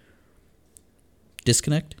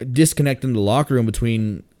disconnect in the locker room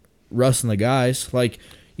between Russ and the guys. Like,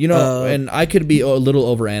 you know, and I could be a little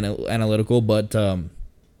over analytical, but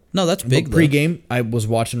no, that's big. Pre-game, I was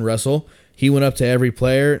watching Russell. He went up to every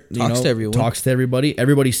player, to everyone. Talks to everybody.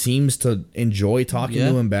 Everybody seems to enjoy talking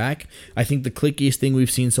to him back. I think the clickiest thing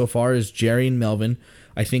we've seen so far is Jerry and Melvin.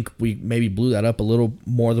 I think we maybe blew that up a little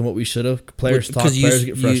more than what we should have. Players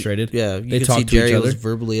get frustrated. They talk to Jerry each other. Was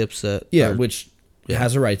verbally upset. Yeah, which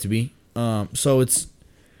has a right to be. So it's,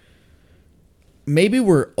 maybe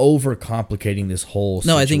we're overcomplicating this whole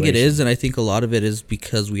situation. No, I think it is, and I think a lot of it is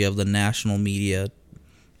because we have the national media,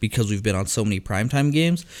 because we've been on so many primetime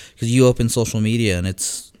games. Because you open social media and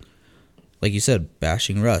it's, like you said,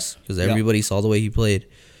 bashing Russ, because everybody saw the way he played.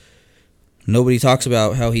 Nobody talks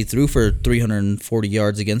about how he threw for 340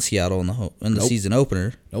 yards against Seattle in the season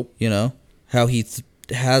opener. Nope. You know, how he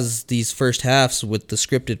has these first halves with the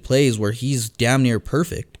scripted plays where he's damn near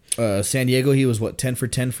perfect. San Diego, he was 10 for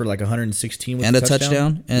 10 for like 116 with and a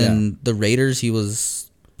touchdown. And the Raiders, he was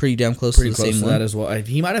pretty damn close to the same to that as well.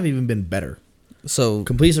 He might have even been better. So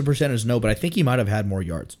completion percentage, no, but I think he might have had more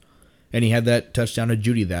yards. And he had that touchdown to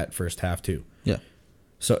Judy that first half too. Yeah.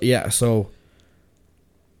 So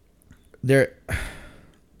there.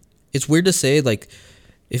 It's weird to say, like,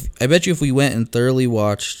 I bet you if we went and thoroughly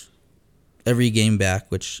watched every game back,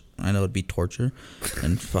 which I know would be torture,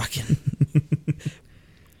 and fucking,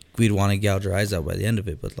 we'd want to gouge our eyes out by the end of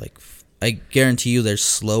it. But like, I guarantee you, there's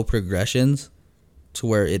slow progressions to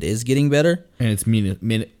where it is getting better, and it's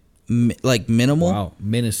like minimal. Wow,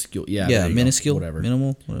 minuscule. Yeah, minuscule. Whatever.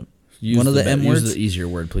 Minimal. Whatever. One of the M words. Use the easier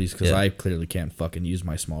word, please, because I clearly can't fucking use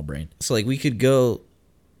my small brain. So like, we could go,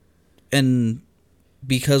 and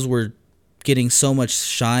because we're getting so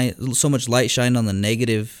much light shined on the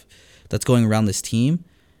negative that's going around this team,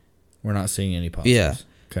 we're not seeing any positives. Yeah.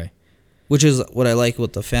 Okay. Which is what I like.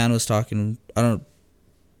 What the fan was talking. I don't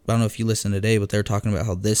know if you listened today, but they're talking about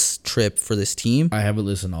how this trip for this team. I haven't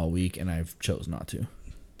listened all week, and I've chose not to.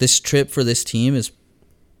 This trip for this team is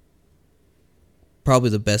probably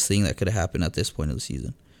the best thing that could have happened at this point of the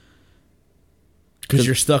season. Because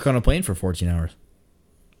you're stuck on a plane for 14 hours.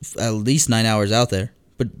 At least 9 hours out there.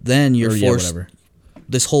 But then you're forced.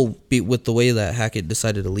 This whole beat with the way that Hackett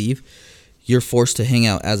decided to leave, you're forced to hang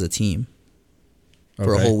out as a team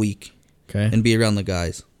for a whole week. Okay. And be around the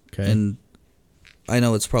guys. Okay. And I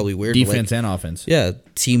know it's probably weird. Defense and offense. Yeah.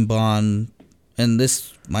 Team bond. And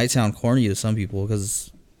this might sound corny to some people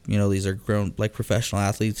because, these are grown, like, professional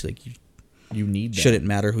athletes. Like, you need that. Shouldn't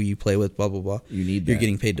matter who you play with, blah, blah, blah. You need that. You're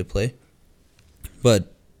getting paid to play.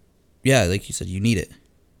 But, yeah, like you said, you need it.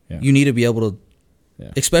 Yeah. You need to be able to,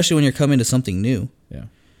 especially when you're coming to something new.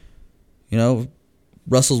 Yeah.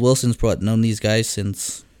 Russell Wilson's known these guys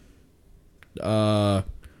since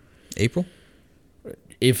April.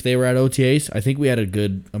 If they were at OTAs, I think we had a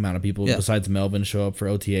good amount of people besides Melvin show up for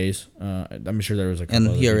OTAs. I'm sure there was a couple.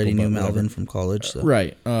 And he already knew Melvin from college. So.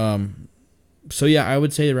 Right. So yeah, I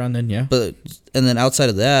would say around then, yeah. And then outside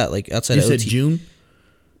of that, like outside you of said June,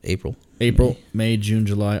 April, May, June,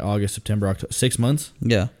 July, August, September, October, 6 months.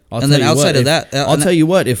 Yeah. And then outside of that, I'll tell you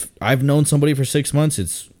what. If I've known somebody for 6 months,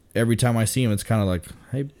 it's every time I see him, it's kind of like,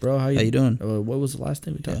 hey, bro, how you doing? What was the last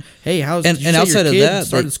thing we talked? Yeah. Hey, how's and outside of that,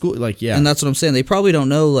 started school? Like, yeah. And that's what I'm saying. They probably don't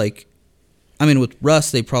know. Like, I mean, with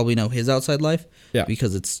Russ, they probably know his outside life. Yeah.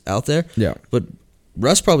 Because it's out there. Yeah. But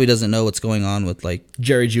Russ probably doesn't know what's going on with like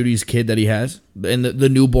Jerry Judy's kid that he has and the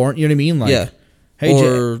newborn. You know what I mean? Like, yeah.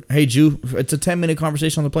 Hey, Jew, it's a 10-minute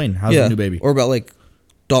conversation on the plane. How's the new baby? Or about like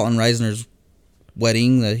Dalton Reisner's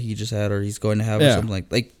wedding that he just had or he's going to have or something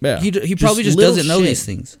like he probably just doesn't know these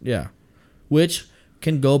things. Yeah. Which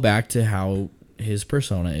can go back to how his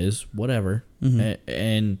persona is, whatever. Mm-hmm.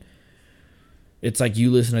 And it's like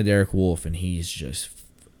you listen to Derek Wolfe and he's just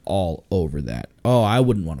all over that. Oh, I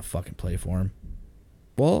wouldn't want to fucking play for him.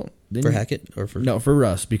 Well, then for Hackett or for for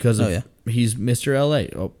Russ because he's Mr.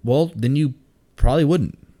 LA. Oh, well, then you probably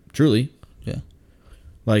wouldn't. Truly. Yeah.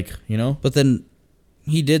 Like, But then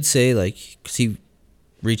he did say, like, because he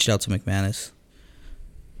reached out to McManus.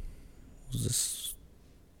 Was this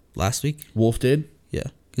last week? Wolf did? Yeah.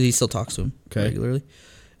 Because he still talks to him regularly.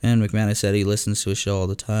 And McManus said he listens to his show all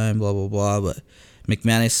the time, blah, blah, blah. But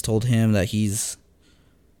McManus told him that he's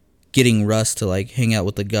getting Russ to, like, hang out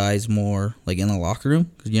with the guys more, like, in the locker room.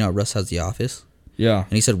 Because, Russ has the office. Yeah.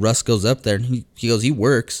 And he said Russ goes up there, and he goes, he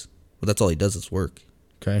works. But that's all he does is work.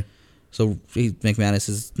 Okay. So McManus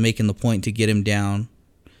is making the point to get him down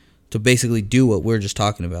to basically do what we're just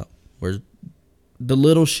talking about. We're the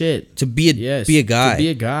little shit to be a guy. To be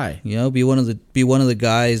a guy. Be one of the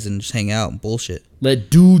guys and just hang out and bullshit. Let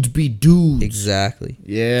dudes be dudes. Exactly.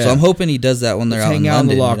 Yeah. So I'm hoping he does that when they're out in London. Hang out in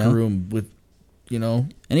the locker room with,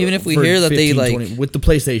 And even if we hear that 15, they like 20, with the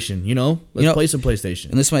PlayStation, let's play some PlayStation.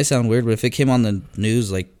 And this might sound weird, but if it came on the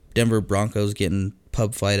news, like Denver Broncos getting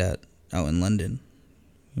pub fight out in London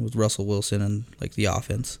with Russell Wilson and like the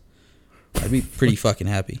offense, I'd be pretty fucking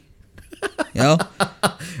happy. I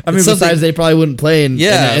mean, besides they probably wouldn't play in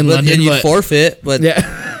London, and you'd forfeit. But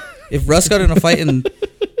if Russ got in a fight in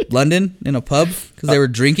London in a pub because they were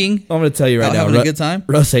drinking, I'm gonna tell you right now, having a good time.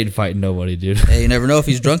 Russ ain't fighting nobody, dude. Hey, you never know if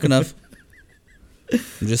he's drunk enough.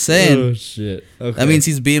 I'm just saying. Oh shit! Okay. That means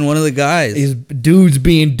he's being one of the guys. He's dudes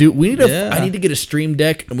being dude. We need I need to get a stream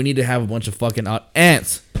deck, and we need to have a bunch of fucking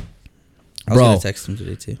ants. I was gonna text him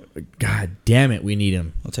today too. God damn it, we need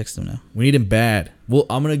him. I'll text him now. We need him bad. Well,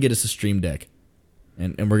 I'm gonna get us a stream deck,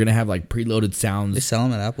 and we're gonna have like preloaded sounds. They sell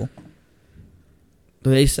them at Apple.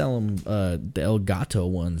 They sell them the Elgato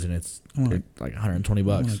ones, and they're like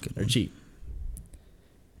 $120. They're cheap.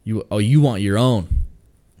 You want your own?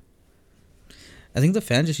 I think the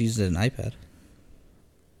fan just uses an iPad.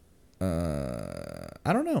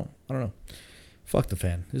 I don't know. Fuck the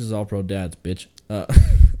fan. This is all pro dads, bitch.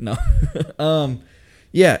 No.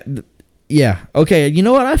 Yeah. Yeah. Okay. You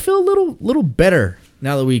know what? I feel a little better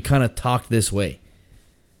now that we kind of talked this way.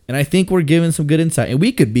 And I think we're giving some good insight. And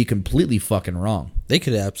we could be completely fucking wrong. They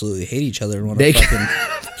could absolutely hate each other and want to fucking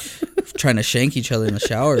trying to shank each other in the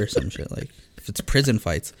shower or some shit. Like, if it's prison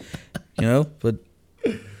fights, you know? But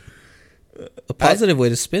a positive way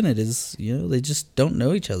to spin it is, you know, they just don't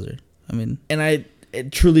know each other. I mean... And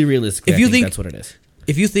truly realistically, I think that's what it is.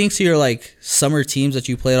 If you think to your, like, summer teams that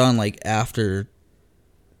you played on, like, after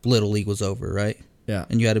Little League was over, right? Yeah.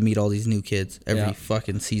 And you had to meet all these new kids every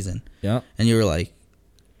fucking season. Yeah. And you were like,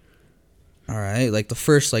 all right, like, the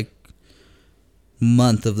first, like,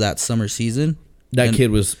 month of that summer season. That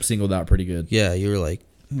kid was singled out pretty good. Yeah, you were like,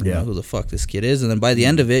 I don't know who the fuck this kid is. And then by the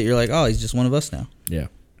end of it, you're like, oh, he's just one of us now. Yeah,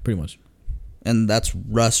 pretty much. And that's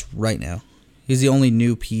Russ right now. He's the only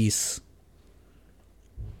new piece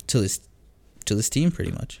to this team,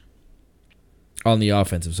 pretty much. On the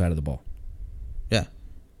offensive side of the ball. Yeah.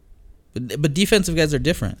 But defensive guys are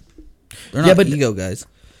different. They're not ego guys.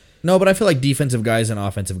 No, but I feel like defensive guys and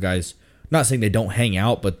offensive guys, not saying they don't hang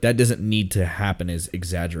out, but that doesn't need to happen is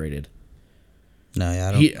exaggerated. No, yeah,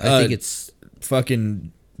 I think it's...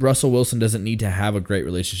 Fucking Russell Wilson doesn't need to have a great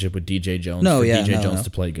relationship with DJ Jones DJ Jones to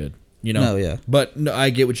play good. You know? No, yeah. But no, I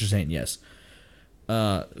get what you're saying, yes.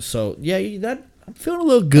 So, yeah, I'm feeling a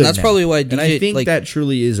little good. And that's now. probably why DJ... And I think that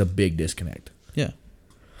truly is a big disconnect. Yeah.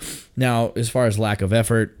 Now, as far as lack of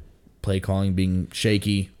effort, play calling being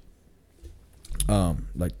shaky,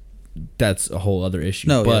 like, that's a whole other issue.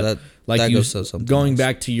 No, but yeah, that goes to something going else.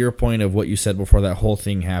 back to your point of what you said before that whole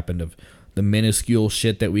thing happened of the minuscule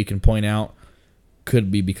shit that we can point out could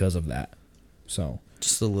be because of that. So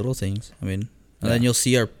just the little things. I mean, and then you'll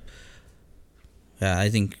see our... Yeah, I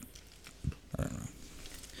think... I don't know.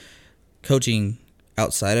 Coaching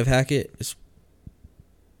outside of Hackett is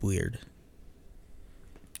weird.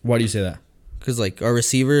 Why do you say that? Because, like, our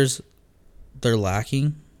receivers, they're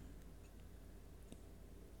lacking.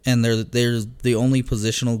 And they're the only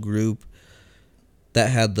positional group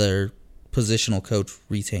that had their positional coach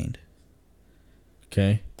retained.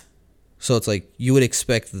 Okay. So it's like you would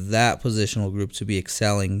expect that positional group to be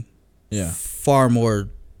excelling far more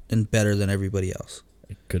and better than everybody else.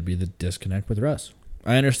 It could be the disconnect with Russ.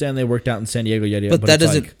 I understand they worked out in San Diego, but that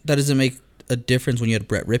doesn't make a difference when you had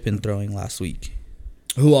Brett Rippon throwing last week.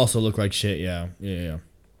 Who also looked like shit, yeah.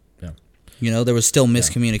 You know, there was still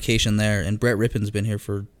miscommunication there, and Brett Rippon's been here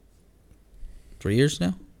for 3 years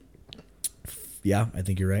now? Yeah, I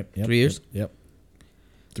think you're right. Yep. 3 years? Yep.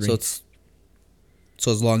 3.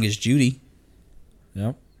 So as long as Judy.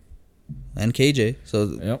 Yep. And KJ. So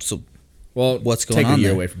what's going on take a year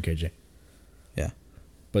there? away from KJ. Yeah.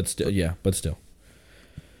 But still.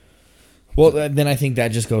 Well, then I think that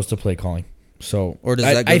just goes to play calling. So, or does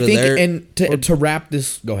that go to their... And to wrap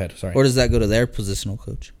this... Go ahead, sorry. Or does that go to their positional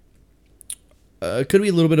coach? It could be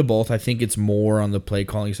a little bit of both. I think it's more on the play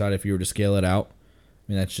calling side if you were to scale it out.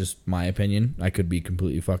 I mean, that's just my opinion. I could be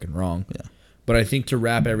completely fucking wrong. Yeah. But I think to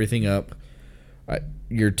wrap everything up,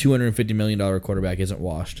 your $250 million quarterback isn't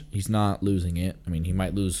washed. He's not losing it. I mean, he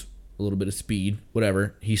might lose a little bit of speed,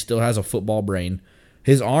 whatever. He still has a football brain.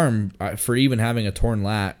 His arm, for even having a torn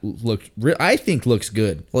lat, I think looks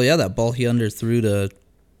good. Well, yeah, that ball he underthrew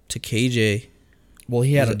to KJ. Well,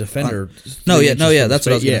 he had a defender. That's what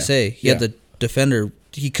I was going to say. He had the defender.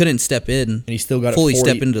 He couldn't step in. And he still got fully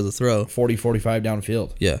step into the throw. 40, 45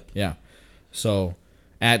 downfield. Yeah. Yeah. So,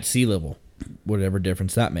 at sea level, whatever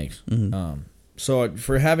difference that makes. Mm-hmm. So,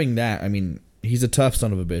 for having that, I mean, he's a tough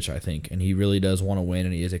son of a bitch, I think. And he really does want to win,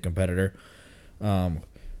 and he is a competitor.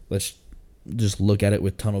 Let's just look at it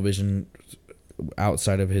with tunnel vision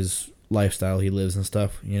outside of his lifestyle he lives and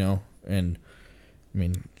stuff, you know. And, I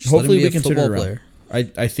mean, just hopefully we can turn it around. Player.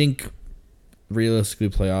 I think realistically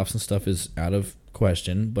playoffs and stuff is out of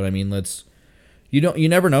question, but I mean, you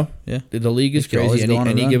never know. Yeah, the league is crazy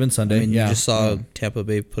any given Sunday. I mean, you just saw Tampa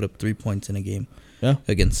Bay put up 3 points in a game. Yeah,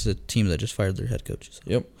 against a team that just fired their head coaches.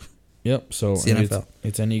 Yep. So it's the NFL.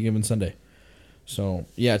 It's any given Sunday. So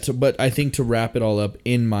yeah, but I think to wrap it all up,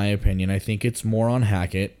 in my opinion, I think it's more on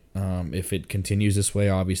Hackett. If it continues this way,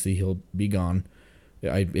 obviously he'll be gone.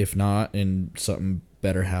 If not, and something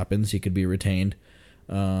better happens, he could be retained.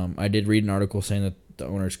 I did read an article saying that the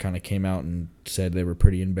owners kind of came out and said they were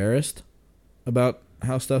pretty embarrassed about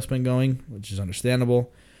how stuff's been going, which is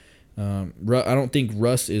understandable. I don't think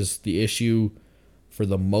Russ is the issue for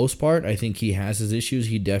the most part. I think he has his issues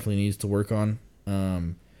he definitely needs to work on.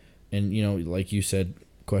 And, you know, like you said,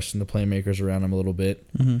 question the playmakers around him a little bit.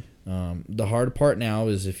 Mm-hmm. The hard part now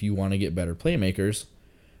is if you want to get better playmakers,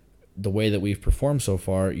 the way that we've performed so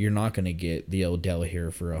far, you're not going to get the Odell here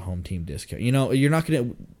for a home team discount. You know, you're not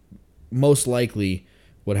going to most likely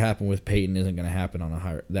what happened with Peyton isn't going to happen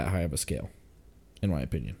on that high of a scale, in my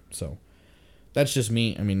opinion. So that's just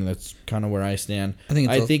me. I mean, that's kind of where I stand.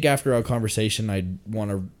 I think after our conversation, I'd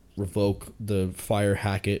want to revoke the fire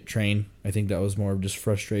Hackett train. I think that was more of just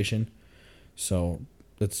frustration. So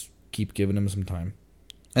let's keep giving him some time.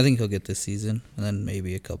 I think he'll get this season, and then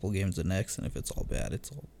maybe a couple games the next. And if it's all bad,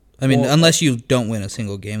 it's all. I mean, unless you don't win a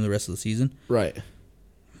single game the rest of the season, right?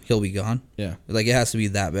 He'll be gone. Yeah, like it has to be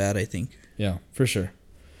that bad. I think. Yeah, for sure.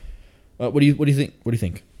 What do you think? What do you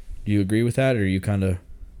think? Do you agree with that, or are you kind of?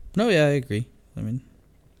 No, yeah, I agree. I mean,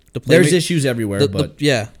 there's issues everywhere, but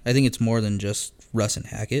yeah, I think it's more than just Russ and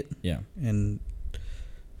Hackett. Yeah, and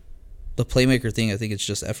the playmaker thing, I think it's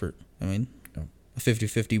just effort. I mean, a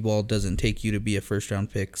 50-50 ball doesn't take you to be a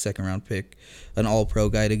first-round pick, second-round pick, an all-pro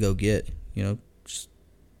guy to go get. You know, just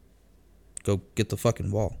go get the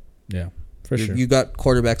fucking ball. Yeah, for sure. You got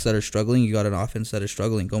quarterbacks that are struggling. You got an offense that is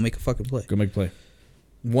struggling. Go make a fucking play. Go make a play.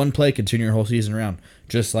 One play can turn your whole season around.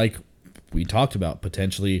 Just like we talked about,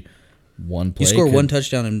 potentially one play. You score one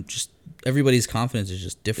touchdown and just everybody's confidence is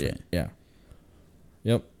just different. Yeah.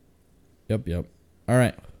 Yep. All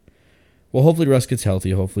right. Well, hopefully Russ gets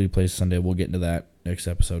healthy. Hopefully he plays Sunday. We'll get into that next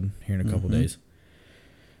episode here in a couple days.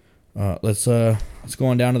 Let's go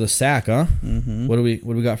on down to the sack, huh? Mm-hmm. What do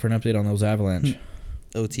we got for an update on those Avalanche?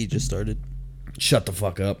 OT just started. Shut the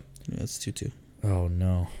fuck up. Yeah, it's 2-2. Oh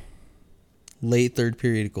no. Late third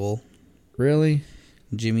period goal. Really?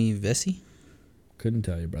 Jimmy Vesey? Couldn't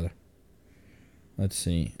tell you, brother. Let's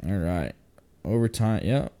see. All right. Overtime.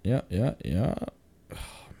 Yeah. Oh,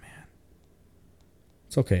 man.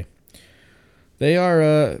 It's okay. They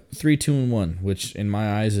are 3-2-1, which in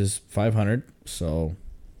my eyes is 500. So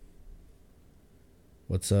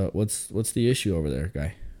what's the issue over there,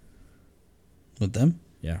 guy? With them?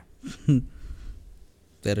 Yeah.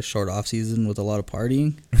 They had a short off season with a lot of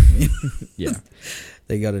partying. Yeah.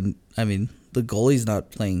 They got the goalie's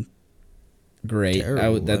not playing great.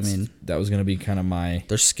 That was going to be kind of my...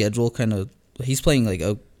 Their schedule kind of... He's playing like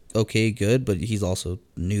okay, good, but he's also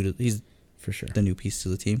he's for sure the new piece to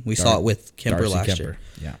the team. We saw it with Kemper last year.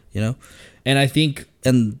 Yeah. You know? And I think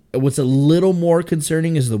what's a little more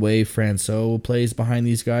concerning is the way Francois plays behind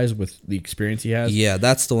these guys with the experience he has. Yeah,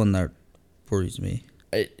 that's the one that worries me.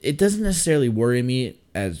 It doesn't necessarily worry me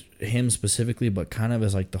as him specifically, but kind of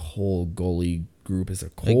as like the whole goalie group as a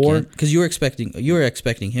core. Because you were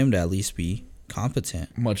expecting him to at least be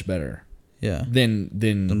competent, much better. Yeah.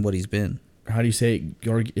 Than what he's been. How do you say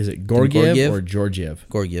it? Is it Gorgiev or Georgiev?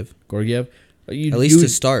 Gorgiev. At least to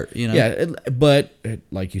start, you know. Yeah, but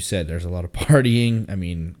like you said, there's a lot of partying. I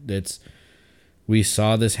mean, we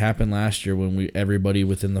saw this happen last year when everybody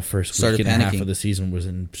within the first week and a half of the season was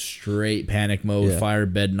in straight panic mode. Yeah. Fire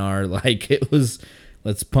Bednar, like it was.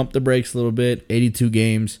 Let's pump the brakes a little bit. 82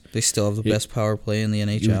 games. They still have the best power play in the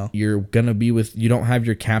NHL. You're gonna be with. You don't have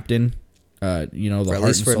your captain. The for at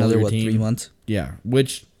least for another 3 months. Yeah,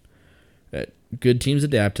 which good teams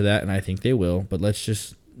adapt to that, and I think they will. But let's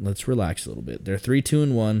relax a little bit. They're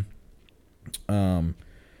 3-2-1.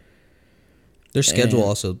 Their schedule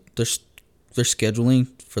also. They're scheduling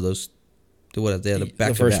for those. What they had a back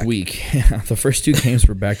the first week. Yeah, the first 2 games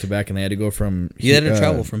were back to back, and they had to go from. You had to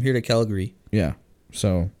travel from here to Calgary. Yeah,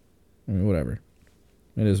 so I mean, whatever.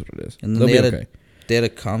 It is what it is. And then they had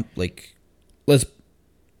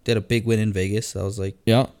a big win in Vegas. I was like,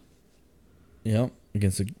 yeah,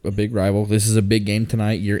 against a big rival. This is a big game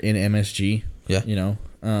tonight. You're in MSG. Yeah, you know.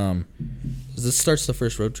 This starts the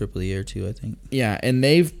first road trip of the year too, I think. Yeah, and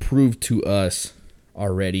they've proved to us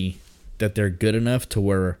already that they're good enough to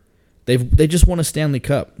where they just won a Stanley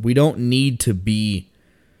Cup. We don't need to be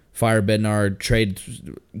Fire Bednar, trade,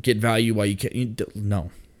 get value while you can.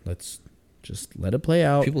 No, let's just let it play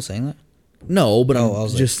out. People saying that? No, but I'm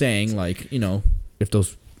just saying, like, you know, if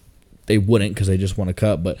those they wouldn't because they just won a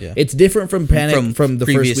cup, but it's different from panic from the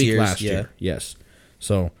first week last year. Yes,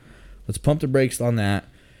 so let's pump the brakes on that.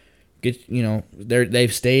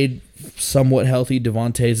 They've stayed somewhat healthy.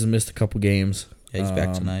 Devontae's has missed a couple games. Yeah, he's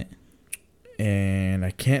back tonight. And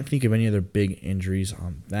I can't think of any other big injuries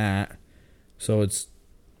on that. So it's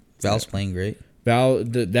Val's playing great.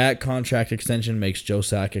 That contract extension makes Joe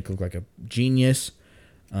Sakic look like a genius.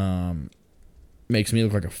 Makes me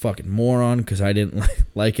look like a fucking moron because I didn't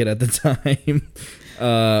like it at the time.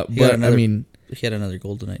 He had another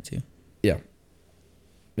goal tonight too. Yeah.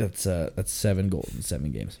 That's 7 goals in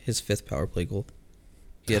 7 games. His 5th power play goal.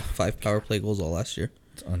 He had 5 power play goals all last year.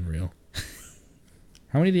 It's unreal.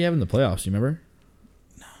 How many do you have in the playoffs? You remember?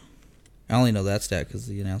 No. I only know that stat because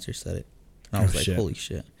the announcer said it. And I was like, holy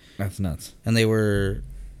shit. That's nuts. And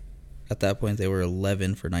at that point, they were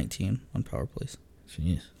 11 for 19 on power plays.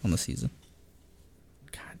 Jeez. On the season.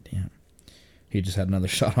 God Damn. He just had another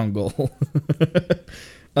shot on goal.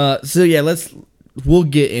 So yeah, we'll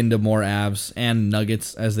get into more Avs and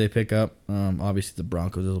Nuggets as they pick up. Obviously the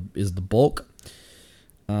Broncos is the bulk.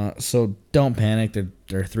 So don't panic. They're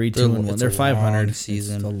 3-2-1. They're 500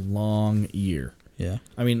 season. It's a long year. Yeah.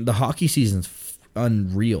 I mean, the hockey season's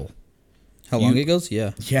unreal. How long it goes?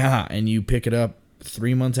 Yeah. Yeah, and you pick it up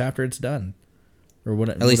 3 months after it's done, or what?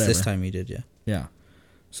 At least this time you did. Yeah. Yeah.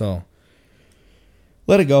 So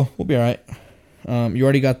let it go. We'll be all right. You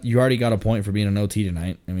already got a point for being an OT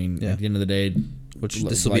tonight. I mean, at the end of the day,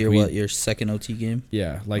 this will be your second OT game.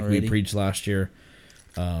 Yeah, like already? We preached last year.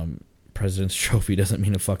 President's Trophy doesn't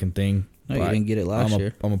mean a fucking thing. No, you didn't get it last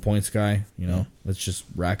year. I'm a points guy. You know, let's just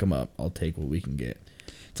rack them up. I'll take what we can get.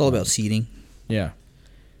 It's all about seeding. Yeah,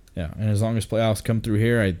 yeah. And as long as playoffs come through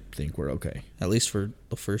here, I think we're okay. At least for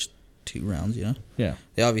the first 2 rounds, you know. Yeah.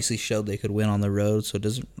 They obviously showed they could win on the road, so it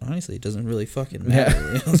doesn't really fucking matter. Yeah.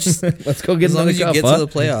 You know, just, let's go get as long as you get to the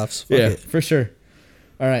playoffs. Yeah, for sure.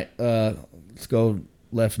 All right, let's go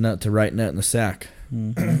left nut to right nut in the sack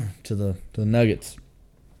to the Nuggets.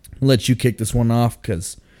 I'll let you kick this one off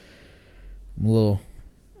because I'm a little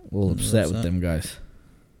upset with them guys.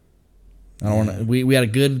 I don't want to. We had a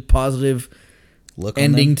good positive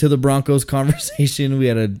ending to the Broncos conversation. We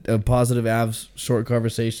had a positive Avs short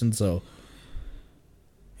conversation. So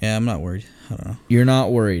yeah, I'm not worried. I don't know. You're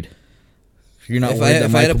not worried. You're not worried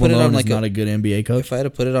that Michael Malone is not a good NBA coach. If I had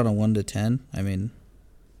to put it on a 1 to 10, I mean,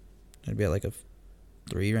 I'd be at like a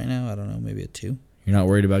 3 right now. I don't know, maybe a 2. You're not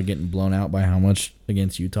worried about getting blown out by how much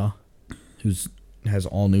against Utah, has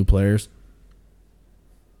all new players?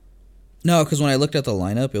 No, because when I looked at the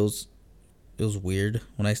lineup, it was weird.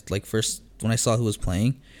 When I saw who was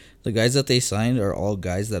playing, the guys that they signed are all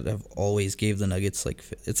guys that have always gave the Nuggets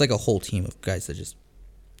it's like a whole team of guys that just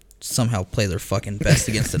somehow play their fucking best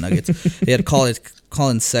against the Nuggets. They had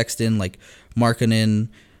Colin Sexton, like Markkanen,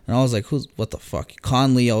 and I was like, what the fuck?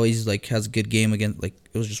 Conley always like has a good game against, like,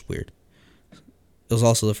 it was just weird. It was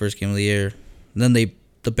also the first game of the year. And then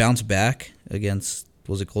the bounce back against,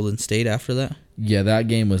 was it Golden State after that? Yeah, that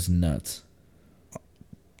game was nuts.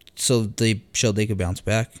 So they showed they could bounce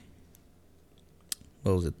back.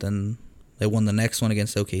 What was it? Then they won the next one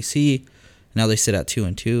against OKC. Now they sit at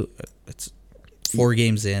 2-2. It's 4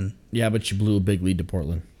 games in. Yeah, but you blew a big lead to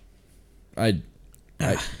Portland. I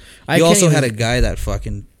you also had a guy that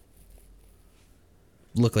fucking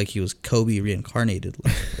looked like he was Kobe reincarnated.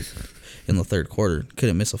 Like in the third quarter.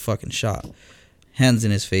 Couldn't miss a fucking shot. Hands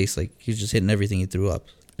in his face, like he's just hitting everything he threw up.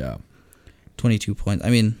 Yeah. 22 points. I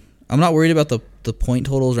mean, I'm not worried about the point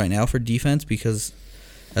totals right now for defense because,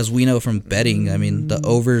 as we know from betting, I mean, the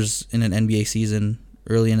overs in an NBA season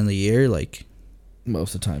early in the year, like...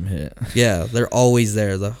 most of the time hit. Yeah, they're always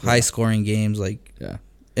there. The high-scoring games, like... Yeah.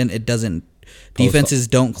 And it doesn't... Defenses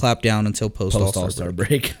don't clap down until post-All-Star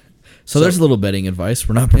break. So there's a little betting advice.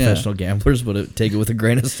 We're not professional gamblers, but take it with a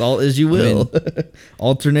grain of salt as you will. I mean,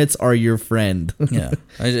 alternates are your friend. Yeah.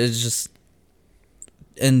 It's just...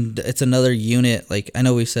 And it's another unit. Like, I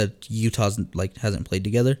know we said Utah's like hasn't played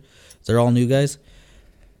together. They're all new guys.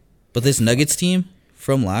 But this Nuggets team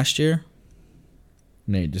from last year...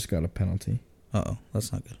 Nate just got a penalty. Uh-oh.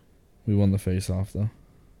 That's not good. We won the face-off, though.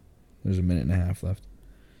 There's a minute and a half left.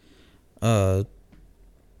 What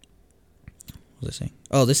was I saying?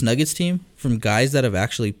 Oh, this Nuggets team, from guys that have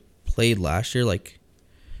actually played last year, like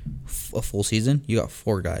a full season, you got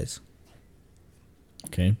 4 guys.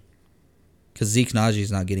 Okay. Because Zeke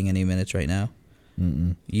Najee's not getting any minutes right now.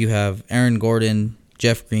 Mm-mm. You have Aaron Gordon,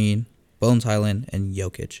 Jeff Green, Bones Highland, and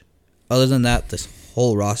Jokic. Other than that, this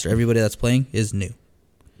whole roster, everybody that's playing, is new.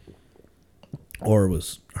 Or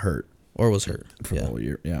was hurt. For the whole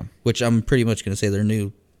year, yeah. Which I'm pretty much going to say they're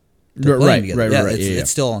new. Right.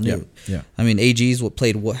 It's still all new. Yeah. I mean, AG's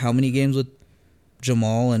played how many games with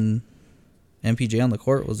Jamal and MPJ on the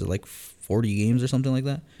court? Was it like 40 games or something like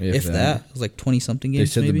that? If that. It was like 20-something games,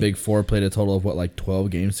 They said maybe? the Big Four played a total of, like 12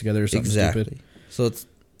 games together or something stupid? So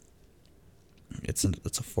it's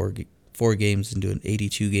a 4 games into an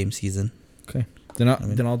 82-game season. Okay. Then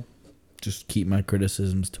I'll just keep my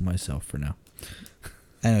criticisms to myself for now.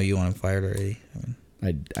 I know you want him fired already.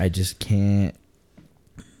 I just can't.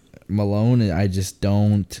 Malone, I just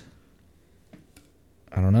don't.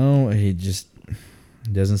 I don't know. He just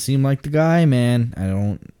doesn't seem like the guy, man. I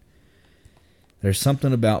don't. There's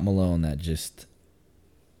something about Malone that just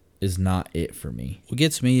is not it for me. What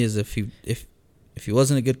gets me is if he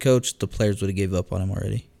wasn't a good coach, the players would have gave up on him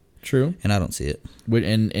already. True. And I don't see it.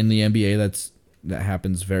 In the NBA, that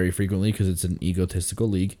happens very frequently because it's an egotistical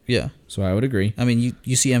league. Yeah. So I would agree. I mean,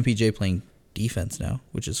 you see MPJ playing defense now,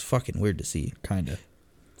 which is fucking weird to see. Kinda.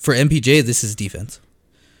 For MPJ, this is defense.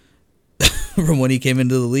 from when he came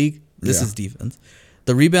into the league. This is defense.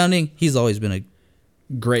 The rebounding, he's always been a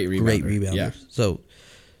great rebounder. Yeah. So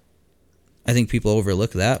I think people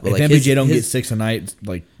overlook that. But if MPJ don't get 6 a night,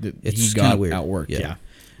 like it's he got weird. outworked.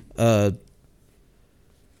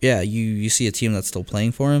 Yeah. You see a team that's still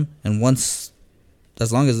playing for him, and as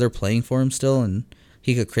long as they're playing for him still, and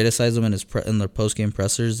he could criticize them in their post game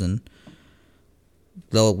pressers, and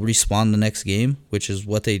they'll respawn the next game, which is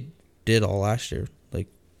what they did all last year. Like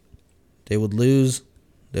they would lose,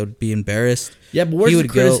 they would be embarrassed. Yeah, but where's the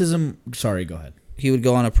criticism? Sorry, go ahead. He would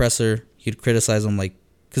go on a presser. He'd criticize them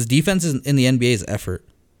because defense in the NBA is effort.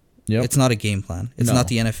 Yep. It's not a game plan. It's not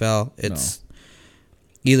the NFL. It's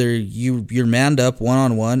either you're manned up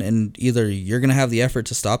 1-on-1, and either you're gonna have the effort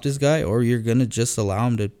to stop this guy, or you're gonna just allow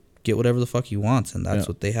him to get whatever the fuck he wants, and that's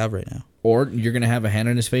what they have right now. Or you're gonna have a hand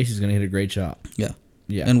on his face. He's gonna hit a great shot. Yeah.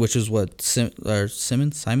 And which is what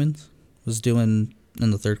Simons was doing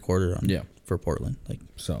in the third quarter for Portland.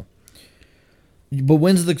 But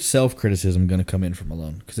when's the self-criticism going to come in from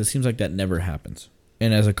Malone? Because it seems like that never happens.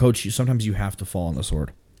 And as a coach, sometimes you have to fall on the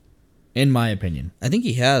sword. In my opinion. I think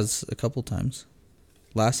he has a couple times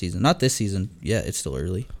last season. Not this season. Yeah, it's still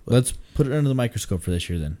early. Let's put it under the microscope for this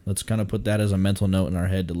year then. Let's kind of put that as a mental note in our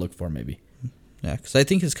head to look for maybe. Yeah, because I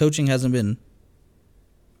think his coaching hasn't been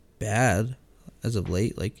bad as of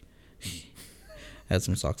late. Like, had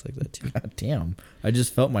some socks like that too. God damn. I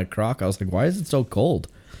just felt my crock. I was like, why is it so cold?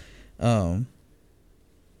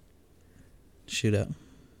 Shootout.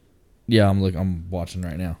 Yeah, I'm watching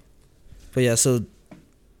right now. But yeah, so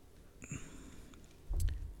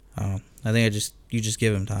I think you just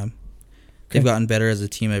give him time. Okay. They've gotten better as a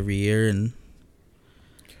team every year, and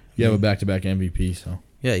you have a back-to-back MVP, so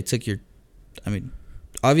yeah, he took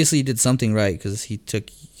obviously he did something right because he took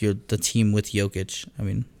the team with Jokic. I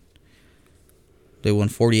mean, they won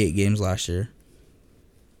 48 games last year,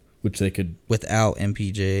 which they could without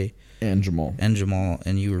MPJ and Jamal,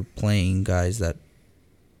 and you were playing guys that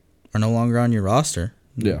are no longer on your roster.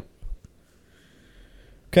 Yeah.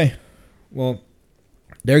 Okay. Well,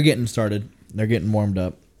 they're getting started. They're getting warmed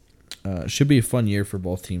up. Should be a fun year for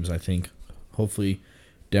both teams, I think. Hopefully,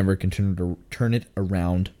 Denver continue to turn it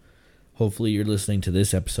around. Hopefully, you're listening to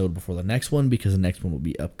this episode before the next one, because the next one will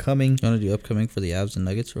be upcoming. You want to do upcoming for the Avs and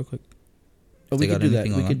Nuggets real quick? Oh, we could do that.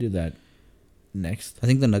 We could do that next. I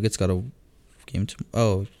think the Nuggets got a game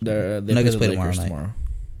tomorrow. They Nuggets play tomorrow night.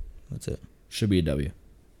 That's it. Should be a W.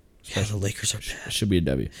 Yeah, the Lakers are bad. Should be a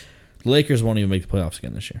W. The Lakers won't even make the playoffs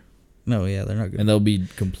again this year. No, yeah, they're not good. And they'll be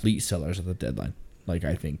complete sellers at the deadline. Like,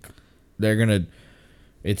 I think they're going to...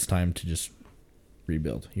 It's time to just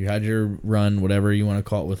rebuild. You had your run, whatever you want to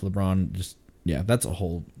call it, with LeBron.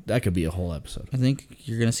 That could be a whole episode. I think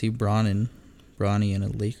you're going to see Bronny in a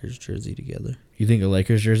Lakers jersey together. You think a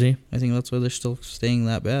Lakers jersey? I think that's why they're still staying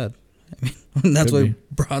that bad. I mean, that's why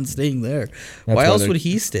Bron's staying there. Why else would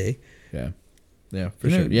he stay? Yeah. Yeah, for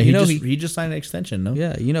sure. Yeah, he just signed an extension, no?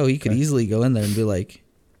 Yeah, he could easily go in there and be like,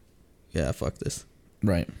 yeah, fuck this.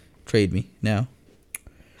 Right. Trade me now.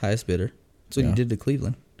 Highest bidder. That's what he did to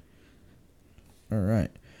Cleveland. All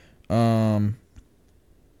right. Hold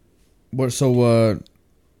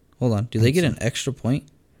on. Do they get an extra point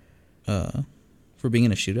for being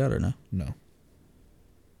in a shootout or no? No.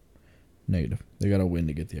 Negative. They got to win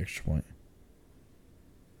to get the extra point.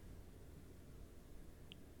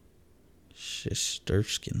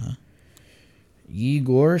 Shesterkin, huh?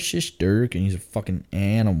 Igor Shesterkin. He's a fucking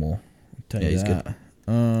animal. I'll tell you that. Good.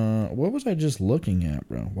 What was I just looking at,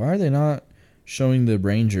 bro? Why are they not showing the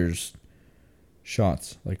Rangers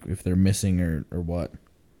shots? Like, if they're missing or what?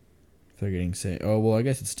 If they're getting saved. Oh, well, I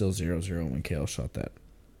guess it's still 0-0 when Kale shot that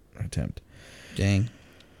attempt. Dang.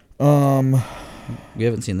 We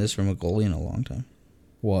haven't seen this from a goalie in a long time.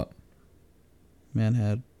 What? Man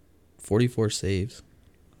had 44 saves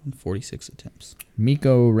on 46 attempts.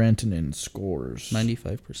 Mikko Rantanen scores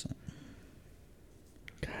 95%.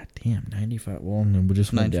 God damn, 95. Well, no, we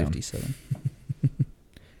just went down. 957.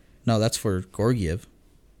 No, that's for Gorgiev.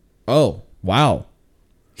 Oh, wow.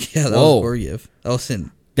 Yeah, that was Gorgiev.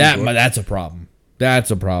 That's a problem.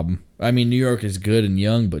 That's a problem. I mean, New York is good and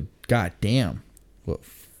young, but god damn. What,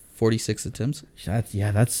 46 attempts?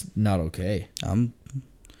 That's not okay.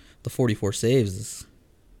 The 44 saves is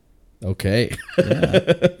okay.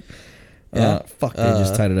 Yeah. Fuck, they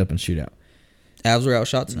just tied it up in shootout. Avs were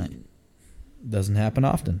outshot tonight. Doesn't happen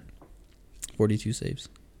often. 42 saves.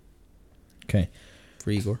 Okay.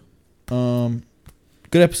 For Igor.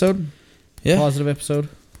 Good episode. Yeah. Positive episode.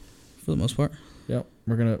 For the most part. Yep.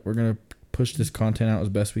 We're gonna push this content out as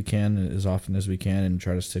best we can, as often as we can, and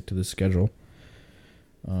try to stick to this schedule.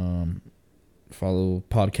 Follow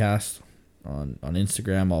podcast on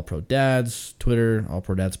Instagram, All Pro Dads, Twitter, All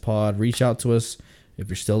Pro Dads Pod. Reach out to us if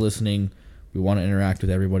you're still listening. We want to interact with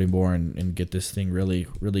everybody more and get this thing really,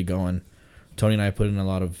 really going. Tony and I put in a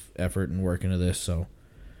lot of effort and work into this, so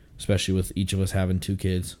especially with each of us having 2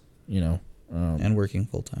 kids, and working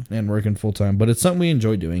full time. But it's something we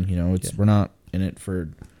enjoy doing. We're not in it for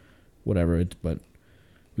whatever, but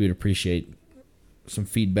we'd appreciate some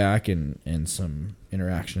feedback and some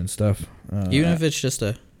interaction and stuff. Even if it's just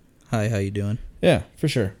a hi, how you doing? Yeah, for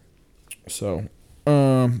sure. So,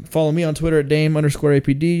 follow me on Twitter at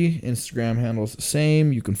Dame_APD. Instagram handles the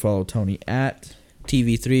same. You can follow Tony at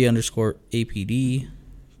TV3_APD.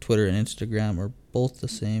 Twitter and Instagram are both the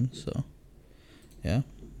same. So, yeah,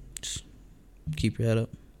 just keep your head up.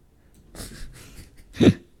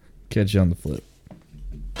 Catch you on the flip.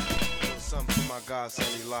 Something for my godson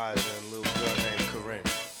Elijah and a little girl named Corinne.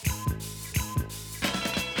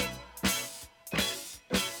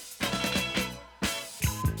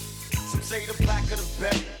 Some say the blacker the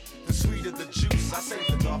better, the sweeter the juice. I say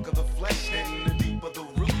the darker the flesh and the deeper the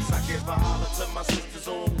roots. I give a holler to my sisters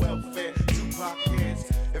on welfare. Tupac kids,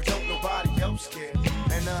 if don't nobody else care.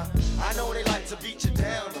 And I know they like to beat you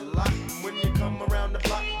down a lot. And when you come around the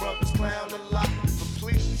block, brothers clown a lot. But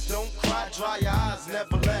please don't cry, dry your eyes,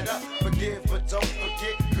 never let up. Forgive but don't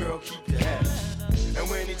forget, girl, keep your head up. And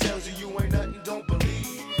when he tells you you ain't nothing, don't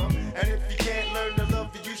believe him. And if you can't learn to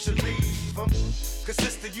love you, you should leave him. Cause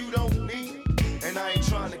sister, you don't need him. And I ain't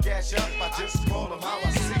trying to gas you up, I just call him how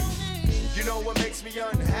I see him. You know what makes me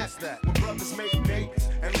unhappy? That when brothers make babies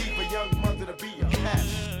and leave a young mother to be a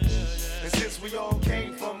pastor. And since we all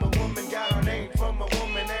came from a woman, got our name from a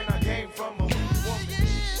woman, and I came from a woman,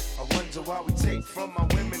 I wonder why we take from our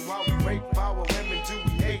women, why we rape